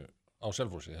X-inu á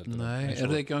Selfossi Nei, er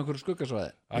það ekki á einhverju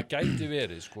skuggasvæði? Það gæti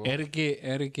verið sko Er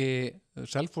ekki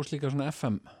Selfoss líka svona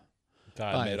FM? Það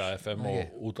er meira FM og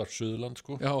út af Suðurland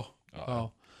sko Já.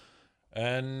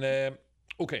 En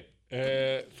ok,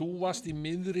 þú varst í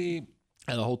miðri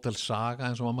eða Hótel Saga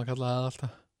eins og mamma kallaði það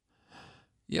alltaf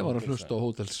Ég var að hlusta á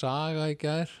Hótel Saga í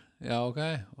gær Já, ok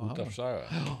Út af Saga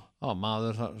Já,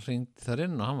 maður hringdi þar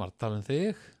inn og hann var að tala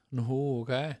þig Nú,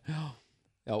 ok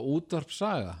Já, útvarp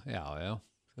Saga Já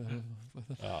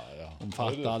Hún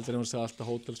fatta aldrei hún segði alltaf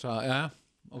Hótel Saga Já,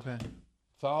 ok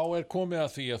Þá er komið að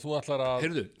því að þú ætlar að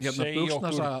segja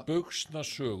okkur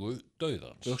buxnasögu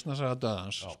dauðans Buxnasaga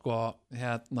dauðans Sko,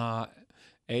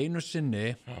 einu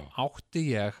sinni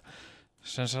átti ég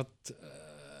sem sagt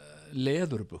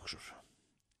leðurbuxur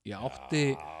Ég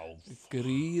átti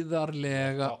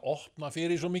gríðarlega að opna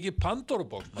fyrir svo mikið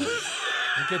Pandorubox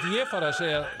en geti ég fara að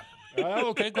segja já,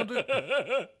 ok, komdu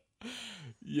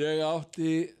Ég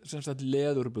átti sem sagt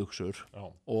leðurbuxur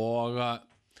og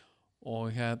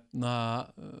og hérna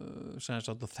sem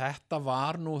sagt, og þetta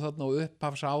var nú þarna á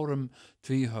upphafsárum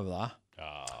Tvíhöfða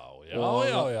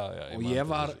og ég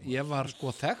var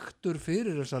sko þekktur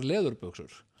fyrir þessar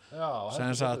leðurbuxur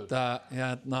sem sagt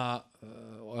hérna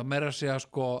og meira að segja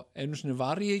sko einu sinni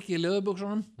var ég ekki í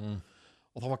leðurbuxunum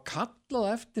og það var kallað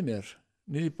eftir mér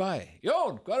niður í bæ,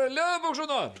 Jón, hvað er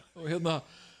leðurbuxunar? Og hérna,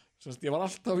 sem sagt, ég var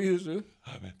alltaf í þessu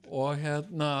og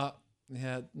hérna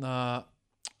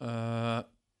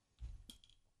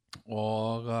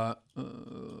og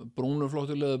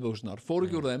brúnuflóttu leðurbuxurnar fór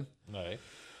ekki úr þeim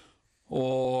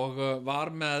og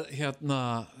var með hérna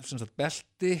sem sagt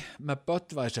belti með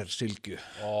Budweiser silkju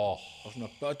og svona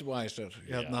Budweiser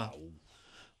hérna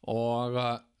og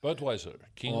Budweiser,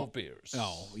 King of Beers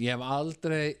ég hef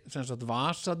aldrei sem sagt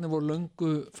vasarnir voru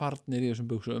löngu farnir í þessum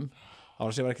buxum þá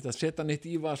var ég ekki að setja nýtt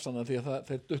í vasana því að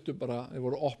þeir duttu bara, þeir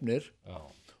voru opnir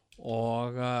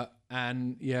og en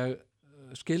ég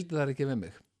skildi þær ekki við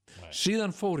mig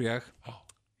síðan fór ég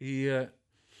í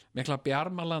mikla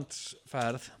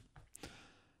Bjarmalandsferð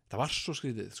það var svo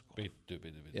skrítið sko. Bíddu.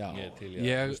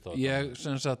 ég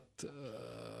sem sagt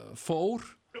fór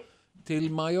til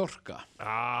Mallorca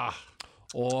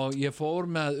og ég fór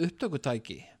með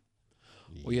upptökutæki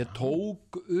og ég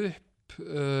tók upp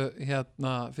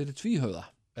hérna fyrir Tvíhöfða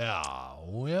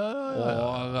og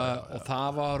það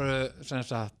var sem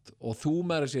sagt og þú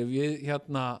með þessi við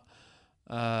hérna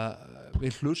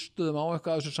við hlustuðum á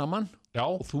eitthvað þessu saman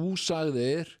og þú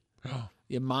sagðir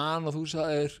ég man og þú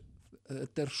sagðir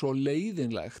þetta er svo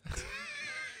leiðinlegt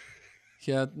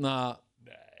hérna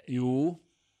jú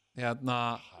hérna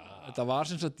þetta var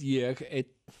sem sagt ég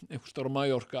einhver stór á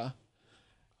Mallorca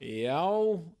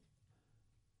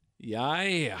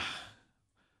jæja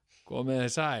komið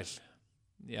þið sæl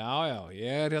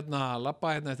ég er hérna að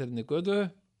labba hérna eftir henni götu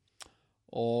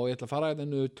og ég ætla að fara hérna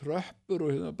niður tröppur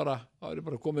og hérna bara, þá er ég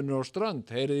bara komin á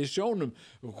strönd heyrið í sjónum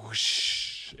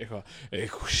eitthvað,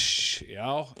 ég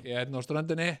er hérna á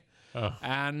ströndinni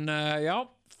en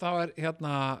þá er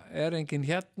hérna enginn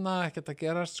hérna, ekkert að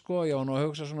gerast sko, ég var nú að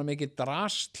hugsa svona mikið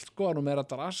drasl sko, nú meira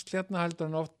drasl hérna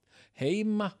heldur en oft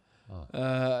heima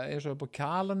eins og upp á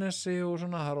Kjalarnesi og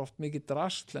svona, það er oft mikið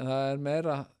drasl en það er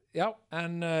meira,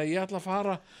 en ég ætla að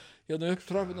fara hérna upp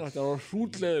tröppunar, þetta var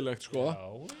hrútleiðilegt sko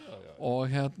og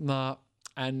hérna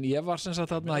en ég var sem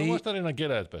sagt þarna þú varst að reyna að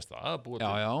gera þetta besta að búa til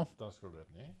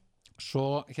dagskrárefni svo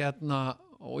hérna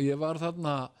og ég var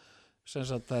þarna sem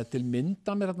sagt það er til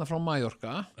mynda mér hérna frá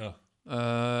Mallorca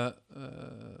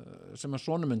sem að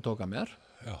sonur minn tók að mér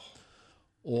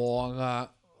og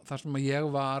þar sem að ég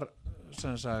var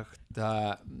sem sagt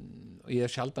ég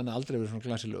hef sjaldan aldrei verið svona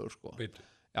glæsilegur sko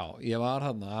ég var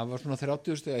þarna, það var svona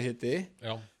 30 stiga hiti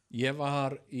ég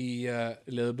var í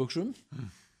leðurbuxum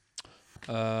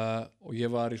og ég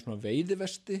var í svona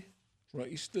veiðivesti svona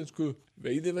íslensku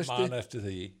veiðivesti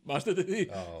manst eftir því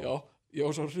já, ég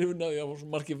var svo hrifin að ég var svo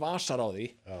margir vasar á því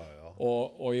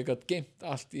og ég gat geymt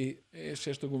allt í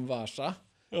sérstökum vasa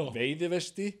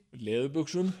veiðivesti,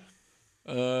 leðurbuxum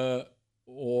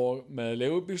og með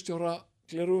leigubílstjóra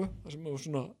gleru sem var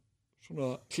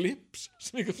svona klips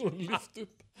sem ég gat svona lyft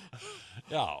upp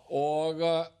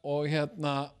og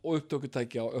hérna og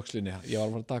upptökutæki á öxlinni ég var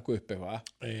að fara að taka upp eitthvað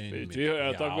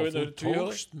þú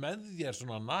tókst með þér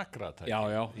svona nakratæki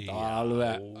það var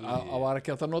alveg það var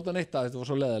ekki að það nota neitt að þetta var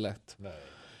svo leðilegt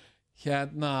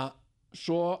hérna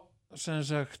svo sem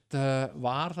sagt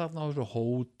var þarna á þessu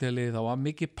hóteli það var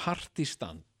mikið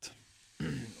partístand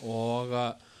og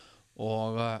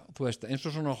þú veist eins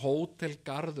og svona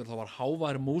hótelgarður það var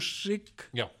hávær músík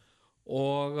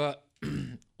og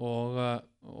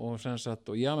sem sagt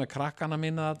og ég með krakkana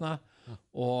mína þarna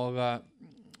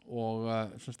og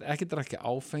sem sagt ekki drakki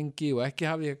áfengi og ekki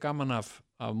hafi ég gaman af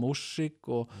músík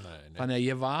og þannig að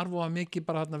ég var voða mikið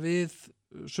bara þarna við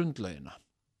sundlaugina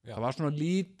það var svona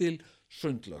lítil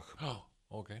sundlaug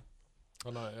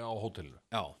þannig á hótelinu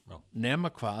nema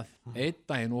hvað, einn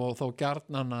daginn og þá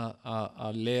gjarnan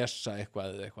að lesa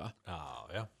eitthvað eða eitthvað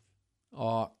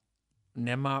og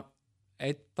nema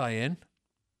einn daginn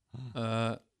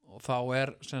og þá er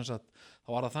sem sagt, þá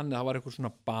var það þannig að það var eitthvað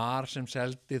svona bar sem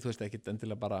seldi, þú veist ekki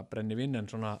endilega bara brennivín en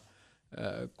svona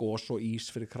gos og ís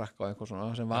fyrir krakka og eitthvað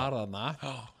svona sem var þarna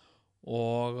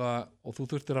og þú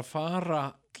þurftir að fara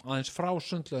aðeins frá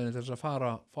sundlauginni til þess að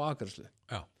fara á afgreiðslu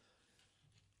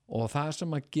og það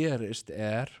sem að gerist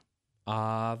er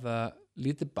að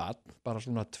lítið barn, bara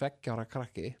svona 2 ára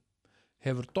krakki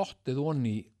hefur dottið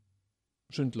onni í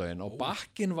sundlaugin og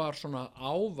bakkinn var svona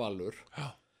ávalur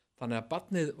þannig að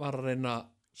barnið var að reyna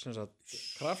sem sagt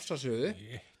krafsa sig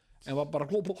en var bara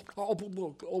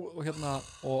og hérna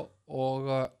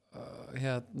og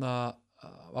hérna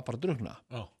var bara að drukkna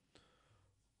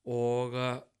og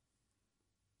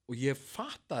ég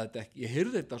fattaði þetta ekki, ég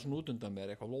heyrði þetta svona út undan mér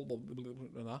eitthvað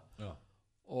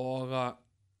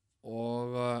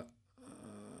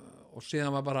og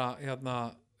síðan var bara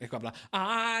eitthvað bara I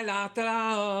love the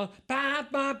love,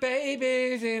 my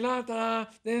baby she love the love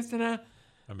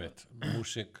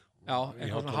músík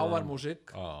eitthvað svona hávær músík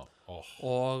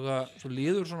og svo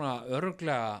líður svona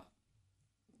örugglega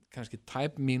kannski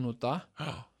tæp mínúta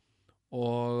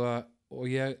og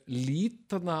ég lít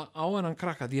þarna á hennan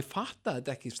krakka því ég fattaði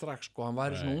þetta ekki strax sko, hann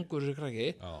væri svona ungur þessi krakki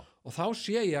og þá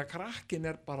sé ég að krakkin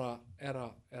er bara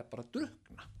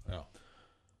drukkna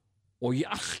og ég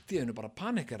allt í einu bara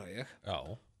panikera ég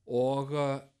og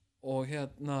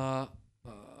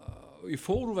ég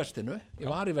fór úr vestinu, ég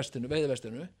var í vestinu,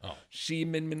 veiðivestinu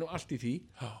síminn minn og allt í því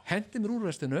hendi mér úr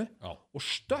vestinu og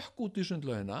stökk út í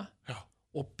sundlaugina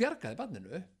og bjargaði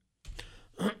barninu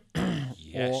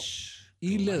og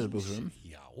í leðurbuxum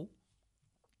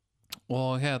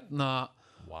og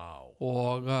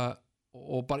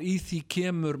og bara í því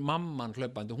kemur mamman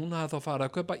hlaupandi, hún hafði þá farið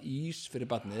að kaupa ís fyrir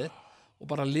barnið og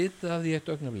bara litið af því eitt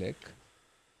augnablik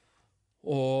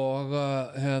og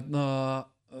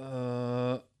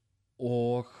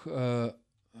og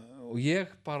ég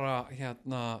bara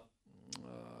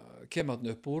kem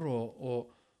þarna upp úr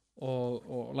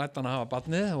og læt hann að hafa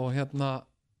barnið og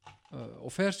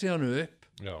fer síðan upp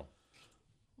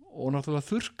og náttúrulega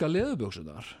þurrka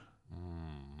leðurbuxurnar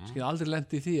skil aldrei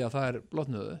lent í því að það er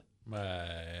blotnuðu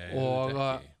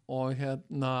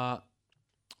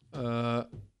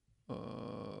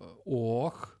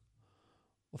og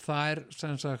það er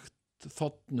sem sagt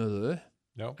þotnuðu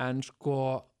en sko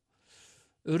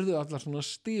urðu allar svona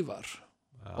stífar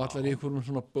og allar í einhverjum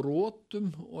svona brotum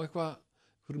og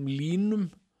einhverjum línum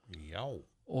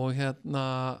og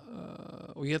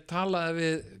og ég talaði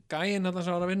við gæinn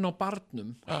sem var að vinna á barnum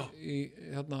í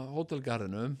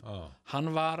hótelgarðinum hann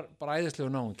var bara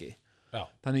æðislegur náungi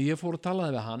þannig ég fór að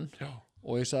talaði við hann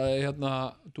og ég sagði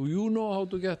do you know how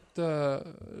to get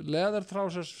leather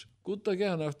trousers good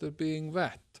again after being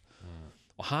wet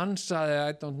og hann sagði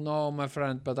I don't know my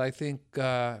friend but I think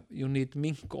you need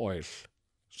mink oil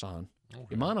sagði hann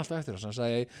ég man alltaf eftir þess, hann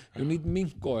sagði you need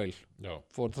mink oil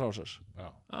for trousers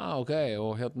ok,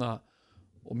 og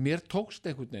mér tókst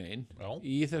einhvern veginn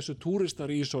í þessu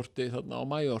túristarísorti þarna á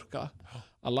Mallorca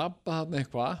að labba þarna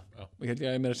eitthvað og ég held ég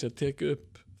að mér að sé að tekið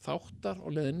upp þáttar á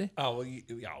leiðinni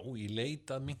ég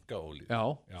leitað minkaóli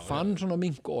fann svona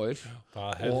mink oil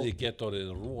það hefði gett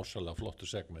orðið rosalega flottu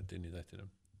segment inn í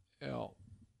þettinum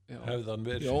hefði hann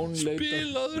verið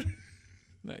spilaður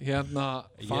ég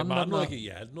man ekki,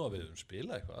 ég held nú að við höfum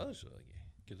spilað eitthvað að þessu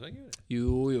getur það ekki verið?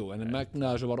 Jú, en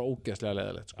megna þessu var ógeðslega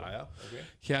leiðilegt sko.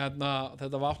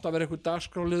 Þetta var átt að vera eitthvað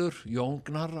dagskráliður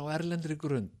Jóngnar á erlendri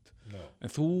grund en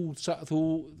þú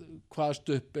hvaðst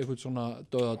upp eitthvað svona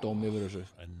döðadóm yfir þessu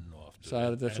enn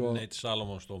eitt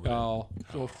Salomonsdómur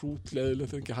svo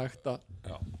hrútleiðilegt þau ekki hægt að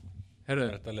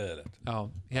þetta er leiðilegt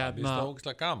það er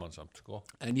ógeðslega gaman samt sko.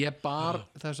 en ég bar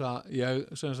þessa ég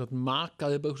sem sagt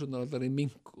makaði buxurnar allar í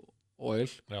mink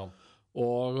oil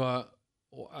og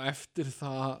eftir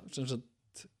það sem sagt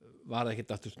var það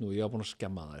ekkert aftur snú, ég var búin að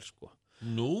skemma þær sko.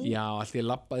 Já, allt ég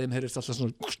labbaði heyrist alltaf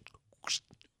svona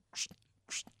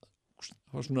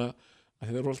það var svona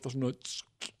þeir eru alltaf svona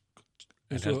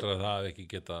en heldur að það ekki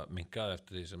geta minkað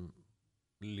eftir því sem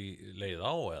leið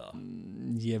á eða?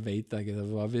 Ég veit ekki, það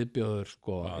var viðbjóður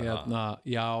sko.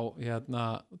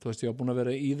 Þú veist, ég var búin að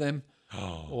vera í þeim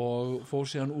og fór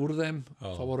síðan úr þeim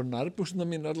þá voru nærbuxurnar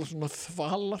mín allar svona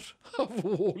þvalar af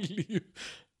olíu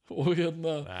og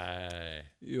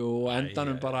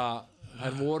endanum bara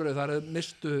þær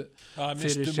mistu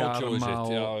fyrir sjarma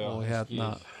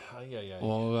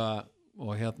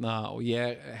og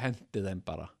ég hendi þeim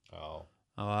bara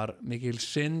það var mikil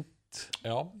synd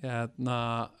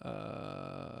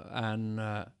en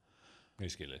ég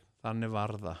skilji þannig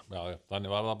var það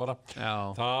þannig var það bara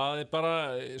það er bara,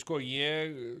 sko,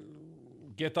 ég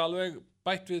get alveg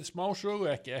bætt við smá sögu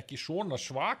ekki svona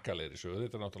svakalegri sögu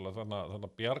þetta er náttúrulega þannig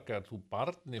að bjargar þú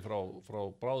barni frá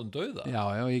bráðum dauða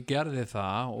ég gerði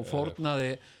það og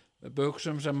fórnaði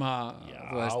buxum sem að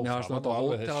þú veist, mér varst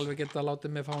náttúrulega hótel alveg geta látið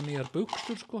mig fá nýjar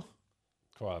buxur sko.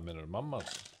 Hvað meinarðu, mamma?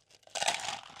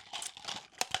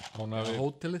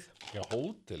 Hótelið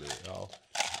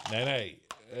Nei,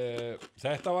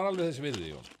 þetta var alveg þess virði,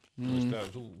 Jón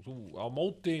þú á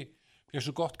móti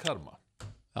þessu gott karma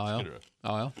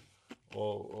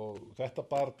og þetta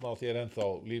barn á þér ennþá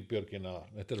lífbjörgina,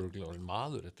 þetta er örugglega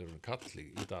maður, þetta er kall í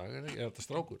dag, er þetta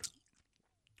strákur?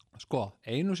 Sko,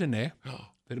 einu sinni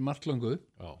fyrir marklöngu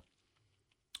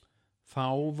þá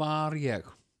var ég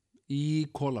í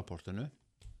Kólaportinu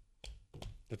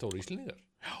Þetta voru Íslendingar?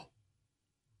 Já.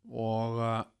 Og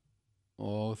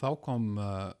þá kom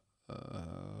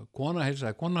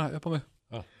heilsaði kona upp á mig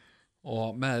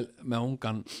og með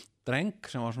ungan dreng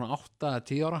sem var svona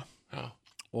 8-10 ára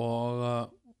og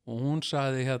hún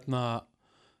sagði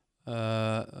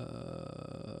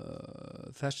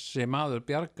þessi maður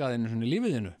bjargaði einu svona í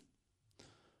lífiðinu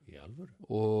Í alvöru?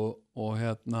 og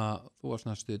þú varst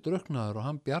næstu drukknaður og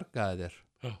hann bjargaði þér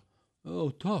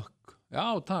takk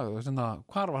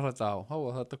hvar var þetta þá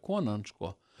var þetta konan sko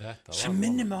sem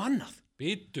minnir mig á annað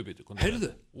Bíddu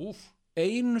heyrðu,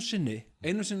 einu sinni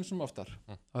sem oftar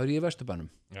þá ég í Vesturbænum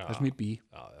þar sem ég bý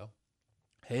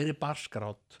heyri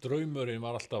barskrát Draumurinn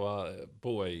var alltaf að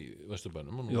búa í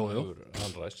Vesturbænum og nú hefur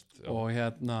hann ræst og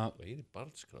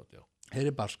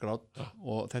heyri barskrát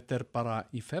og þetta er bara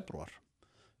í febrúar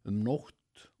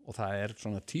nótt og það er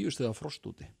svona 10 stiga frost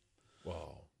úti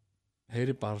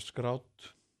heyri barskrát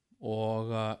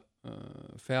og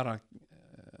fer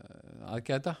að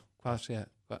gæta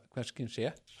hverskinn sé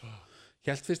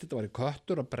hélt fyrst þetta var í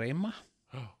köttur að breyma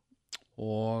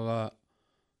og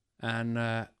en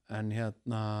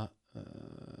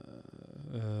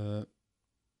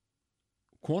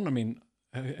kona mín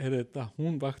þetta,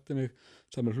 hún vakti mig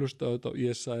sem hlusta á þetta og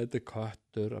ég sagði þetta er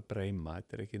köttur að breyma,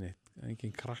 þetta er ekki neitt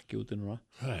engin krakki úti núna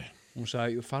hún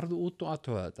sagði, farðu út og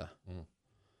aðtöða þetta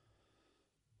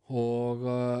og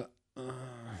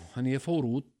þannig ég fór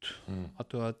út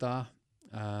aðtöða þetta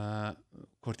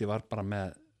hvort ég var bara með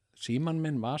símann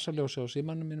minn, vasaljósi á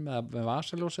símannum minn með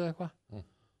vasaljósi eða eitthvað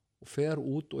og fer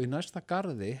út og í næsta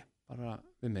garði bara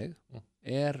við mig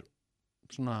er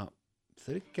svona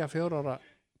 3-4 ára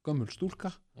gömul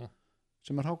stúlka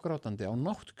sem er hágrátandi á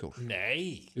náttkjól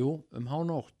jú,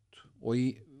 hánótt og í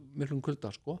miklum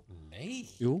kulda sko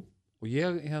jú, og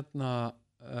ég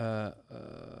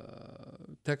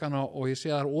tek hana og ég sé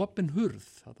að það er opin hurð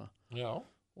þetta.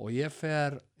 Og ég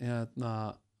fer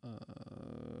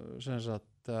sem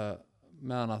sagt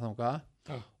með hana þangað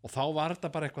og þá var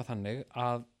þetta bara eitthvað þannig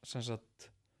að sem sagt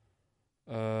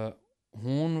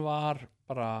hún var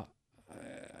bara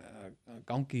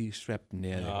gangi í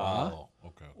svefni eða eitthvað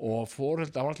og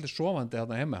foreldrar var allir sofandi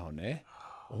þarna heima hjá henni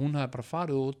og hún hafði bara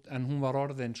farið út en hún var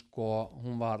orðin sko,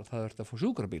 það þurfti að fá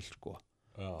sjúkrabíl sko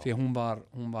því að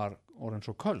hún var orðin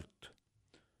svo köld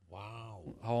þá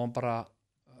var hún bara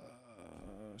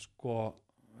sko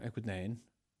einhvern veginn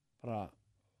bara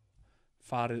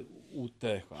farið út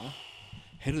eða eitthvað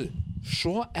heyrðu,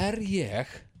 svo er ég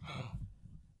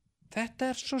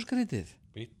þetta er svo skrítið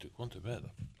Bíddu, komdu með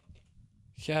það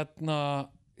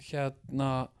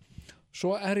hérna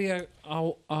svo er ég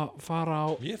að fara á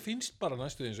Mér finnst bara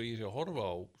næstu eins og ég sé að horfa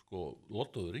á sko,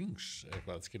 Lord of the Rings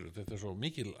eitthvað, skilur, þetta er svo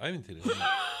mikil ævintýri sem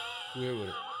þú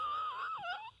hefur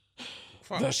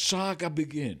The saga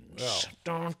begins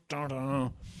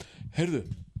heyrðu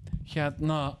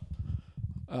hérna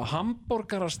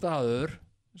hamborgarastaður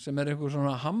sem er einhver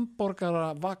svona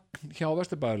hamborgaravagn hjá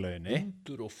Vesturbæjarlauginni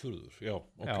Undur og furður, já,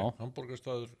 ok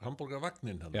hamborgarastaður,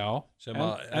 hamborgaravagnin já,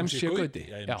 MC Gauti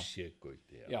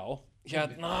já,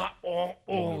 hérna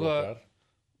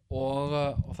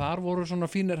og þar voru svona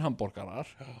fínir hamborgarar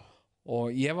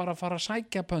og ég var að fara að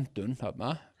sækja pöntun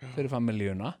þarna fyrir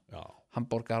familíuna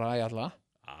hamborgara í alla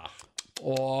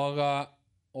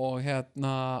og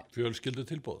hérna fjölskyldu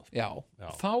tilboð já,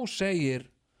 þá segir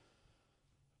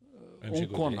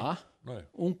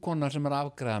ung kona sem er að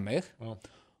afgreiða mig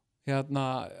hérna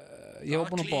ég var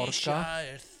búin að borga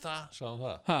sagði það?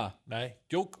 Nei,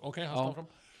 djók, ok, halda fram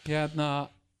hérna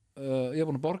ég var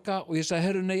búin að borga og ég sagði,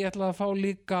 heyrðu, nei, ég ætla að fá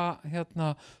líka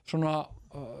hérna svona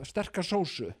sterka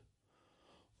sósu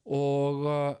og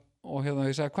hérna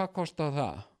ég sagði, hvað kostar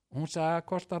það? Hún sagði að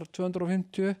kostar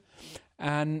 250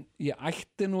 en ég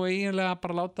ætti nú eiginlega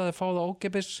bara að láta þið fá það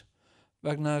ókeypis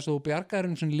vegna þess að þú bjargaðir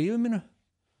einu sinni lífi mínu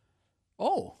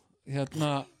hérna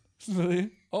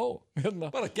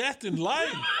bara get in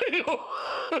line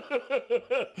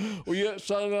og ég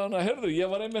sagði við hana, heyrðu, ég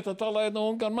var einmitt að tala hérna á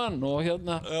ungan mann og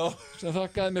hérna sem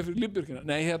þakkaði mig fyrir lífbjörgina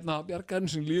nei, hérna, bjargaði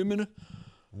einu sinni lífi mínu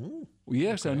og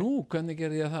ég sagði, nú, hvernig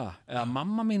gerði ég það eða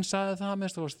mamma mín sagði það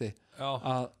mest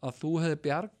að þú hefði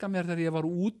bjargað mér þegar ég var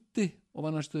úti og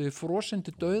var næstu frosin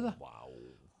til dauða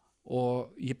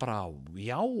og ég bara,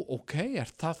 já, ok, er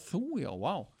það þú, já,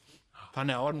 vá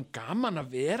þannig að orðin gaman að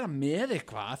vera með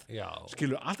eitthvað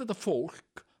skilur allt þetta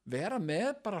fólk vera með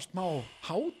bara smá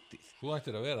hátíð þú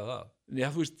ættir að vera það já,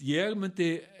 þú veist, ég myndi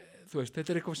þetta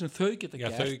er eitthvað sem þau geta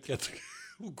gert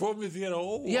þú komið þér á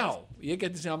óvart já, ég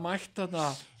geti sem að mætt þarna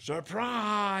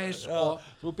surprise og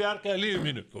þú bjargaði lífið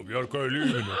mínu þú bjargaði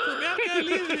lífið mínu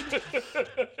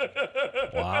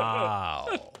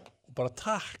vá og bara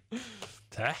takk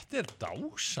þetta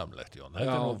dásamlegt, Jón.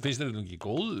 Þetta nú, finnst þér ekki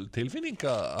góð tilfinning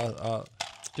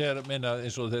að meina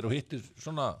eins og þeir hittir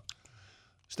svona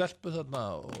stelpu þarna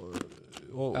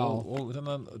og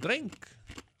þennan dreng.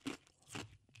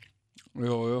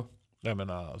 Jú. Ég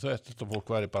meina, þetta fólk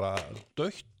væri bara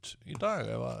dautt í dag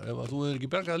ef að þú hefur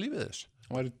ekki bergað lífið þess.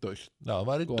 Það væri dautt. Já, það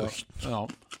væri dautt. Já.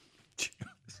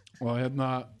 Og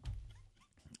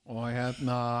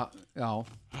já.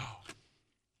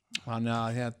 Þannig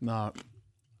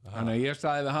að ég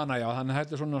sagði við hana, já, þannig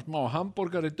þetta svona smá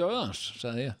hambúrgari dauðans,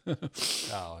 sagði ég.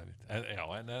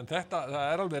 en þetta, það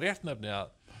alveg rétt nefni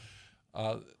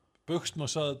að Buxn og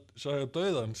sagði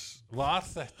dauðans var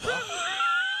þetta.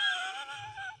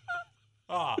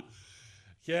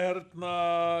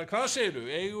 Hvað segirðu?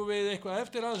 Eigum við eitthvað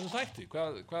eftir að þessum þætti?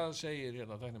 Hvað segir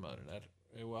hérna tæknimaðurinn?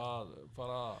 Eigum við að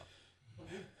fara...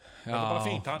 Þetta er bara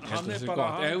fínt, hann er bara...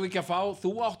 Eigum við ekki að fá,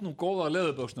 þú átt nú góða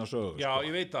leðurbuxna sögu. Já,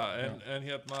 ég veit það, en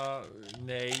hérna,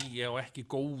 nei, ég á ekki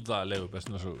góða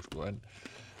leðurbuxna sögu, sko,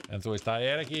 en þú veist, það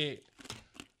er ekki...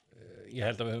 Ég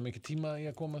held að við höfum ekki tíma í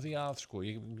að koma því að, sko,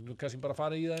 ég kannski bara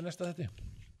fara í það í næsta þætti.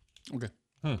 Ok.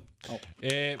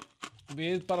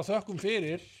 Við bara þökkum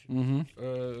fyrir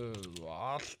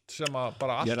allt sem að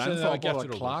bara allt sem þið hafa gert fyrir okkur. Ég er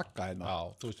ennþá að klaka hérna. Já,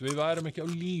 þú veist, við værum ekki á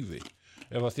lífi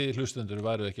ef að þið hlustendur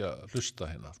væru ekki að hlusta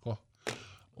hérna, sko.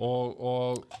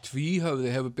 Og Tvíhöfði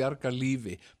hefur bjargað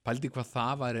lífi. Pældi hvað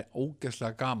það væri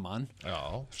ógeðslega gaman. Já.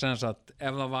 Sem sagt,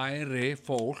 ef það væri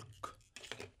fólk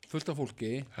fullt af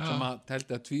fólki sem að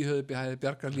teldi að Tvíhöfði hefði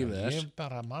bjargað lífið þess. Ég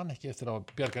bara man ekki eftir að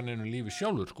bjarga neinu lífi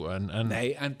sjálfur, sko,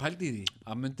 Nei, en pældi því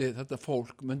að þetta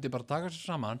fólk myndi bara taka sér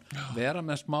saman, vera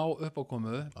með smá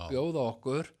uppákomu, bjóða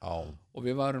okkur og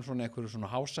við varum svona einhverju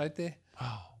svona hásæti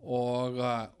og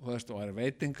þú veist, og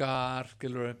veitingar,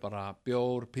 skilur bara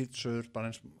bjór, pítsur,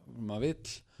 bara eins maður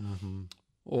vill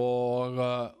og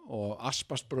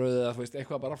aspasbrauð eða þú veist,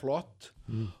 eitthvað bara flott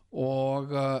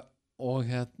og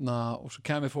svo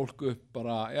kemur fólk upp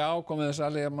bara, já, komið þess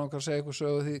alveg að maður kan segja eitthvað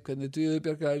sögu því hvernig Tvíhöfði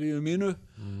bjargaði lífið mínu.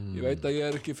 Ég veit að ég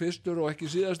er ekki fyrstur og ekki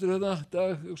síðastur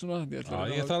þetta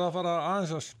ég þarf að fara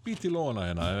aðeins að spýta í lóna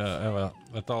hérna ef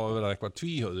þetta á að vera eitthvað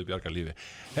Tvíhöfði bjargaði lífi.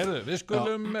 Herðu, við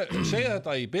skulum segja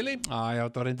þetta í bili. Já,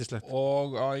 þetta var reyndislegt.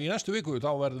 Og í næstu viku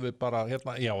þá verðum við bara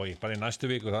hérna, bara í næstu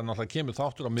viku, það náttúrulega kemur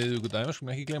þáttur á miðvikudaginn, við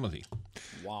skulum ekki gleyma því.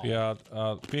 Því að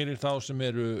fyrir þá sem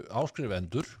eru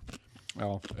áskrifendur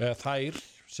þær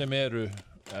sem eru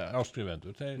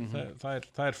áskrifendur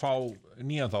þær fá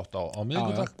nýjan þátt á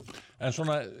miðvikudag en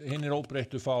svona hinn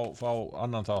óbreyttu fá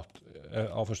annan þátt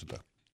á föstudag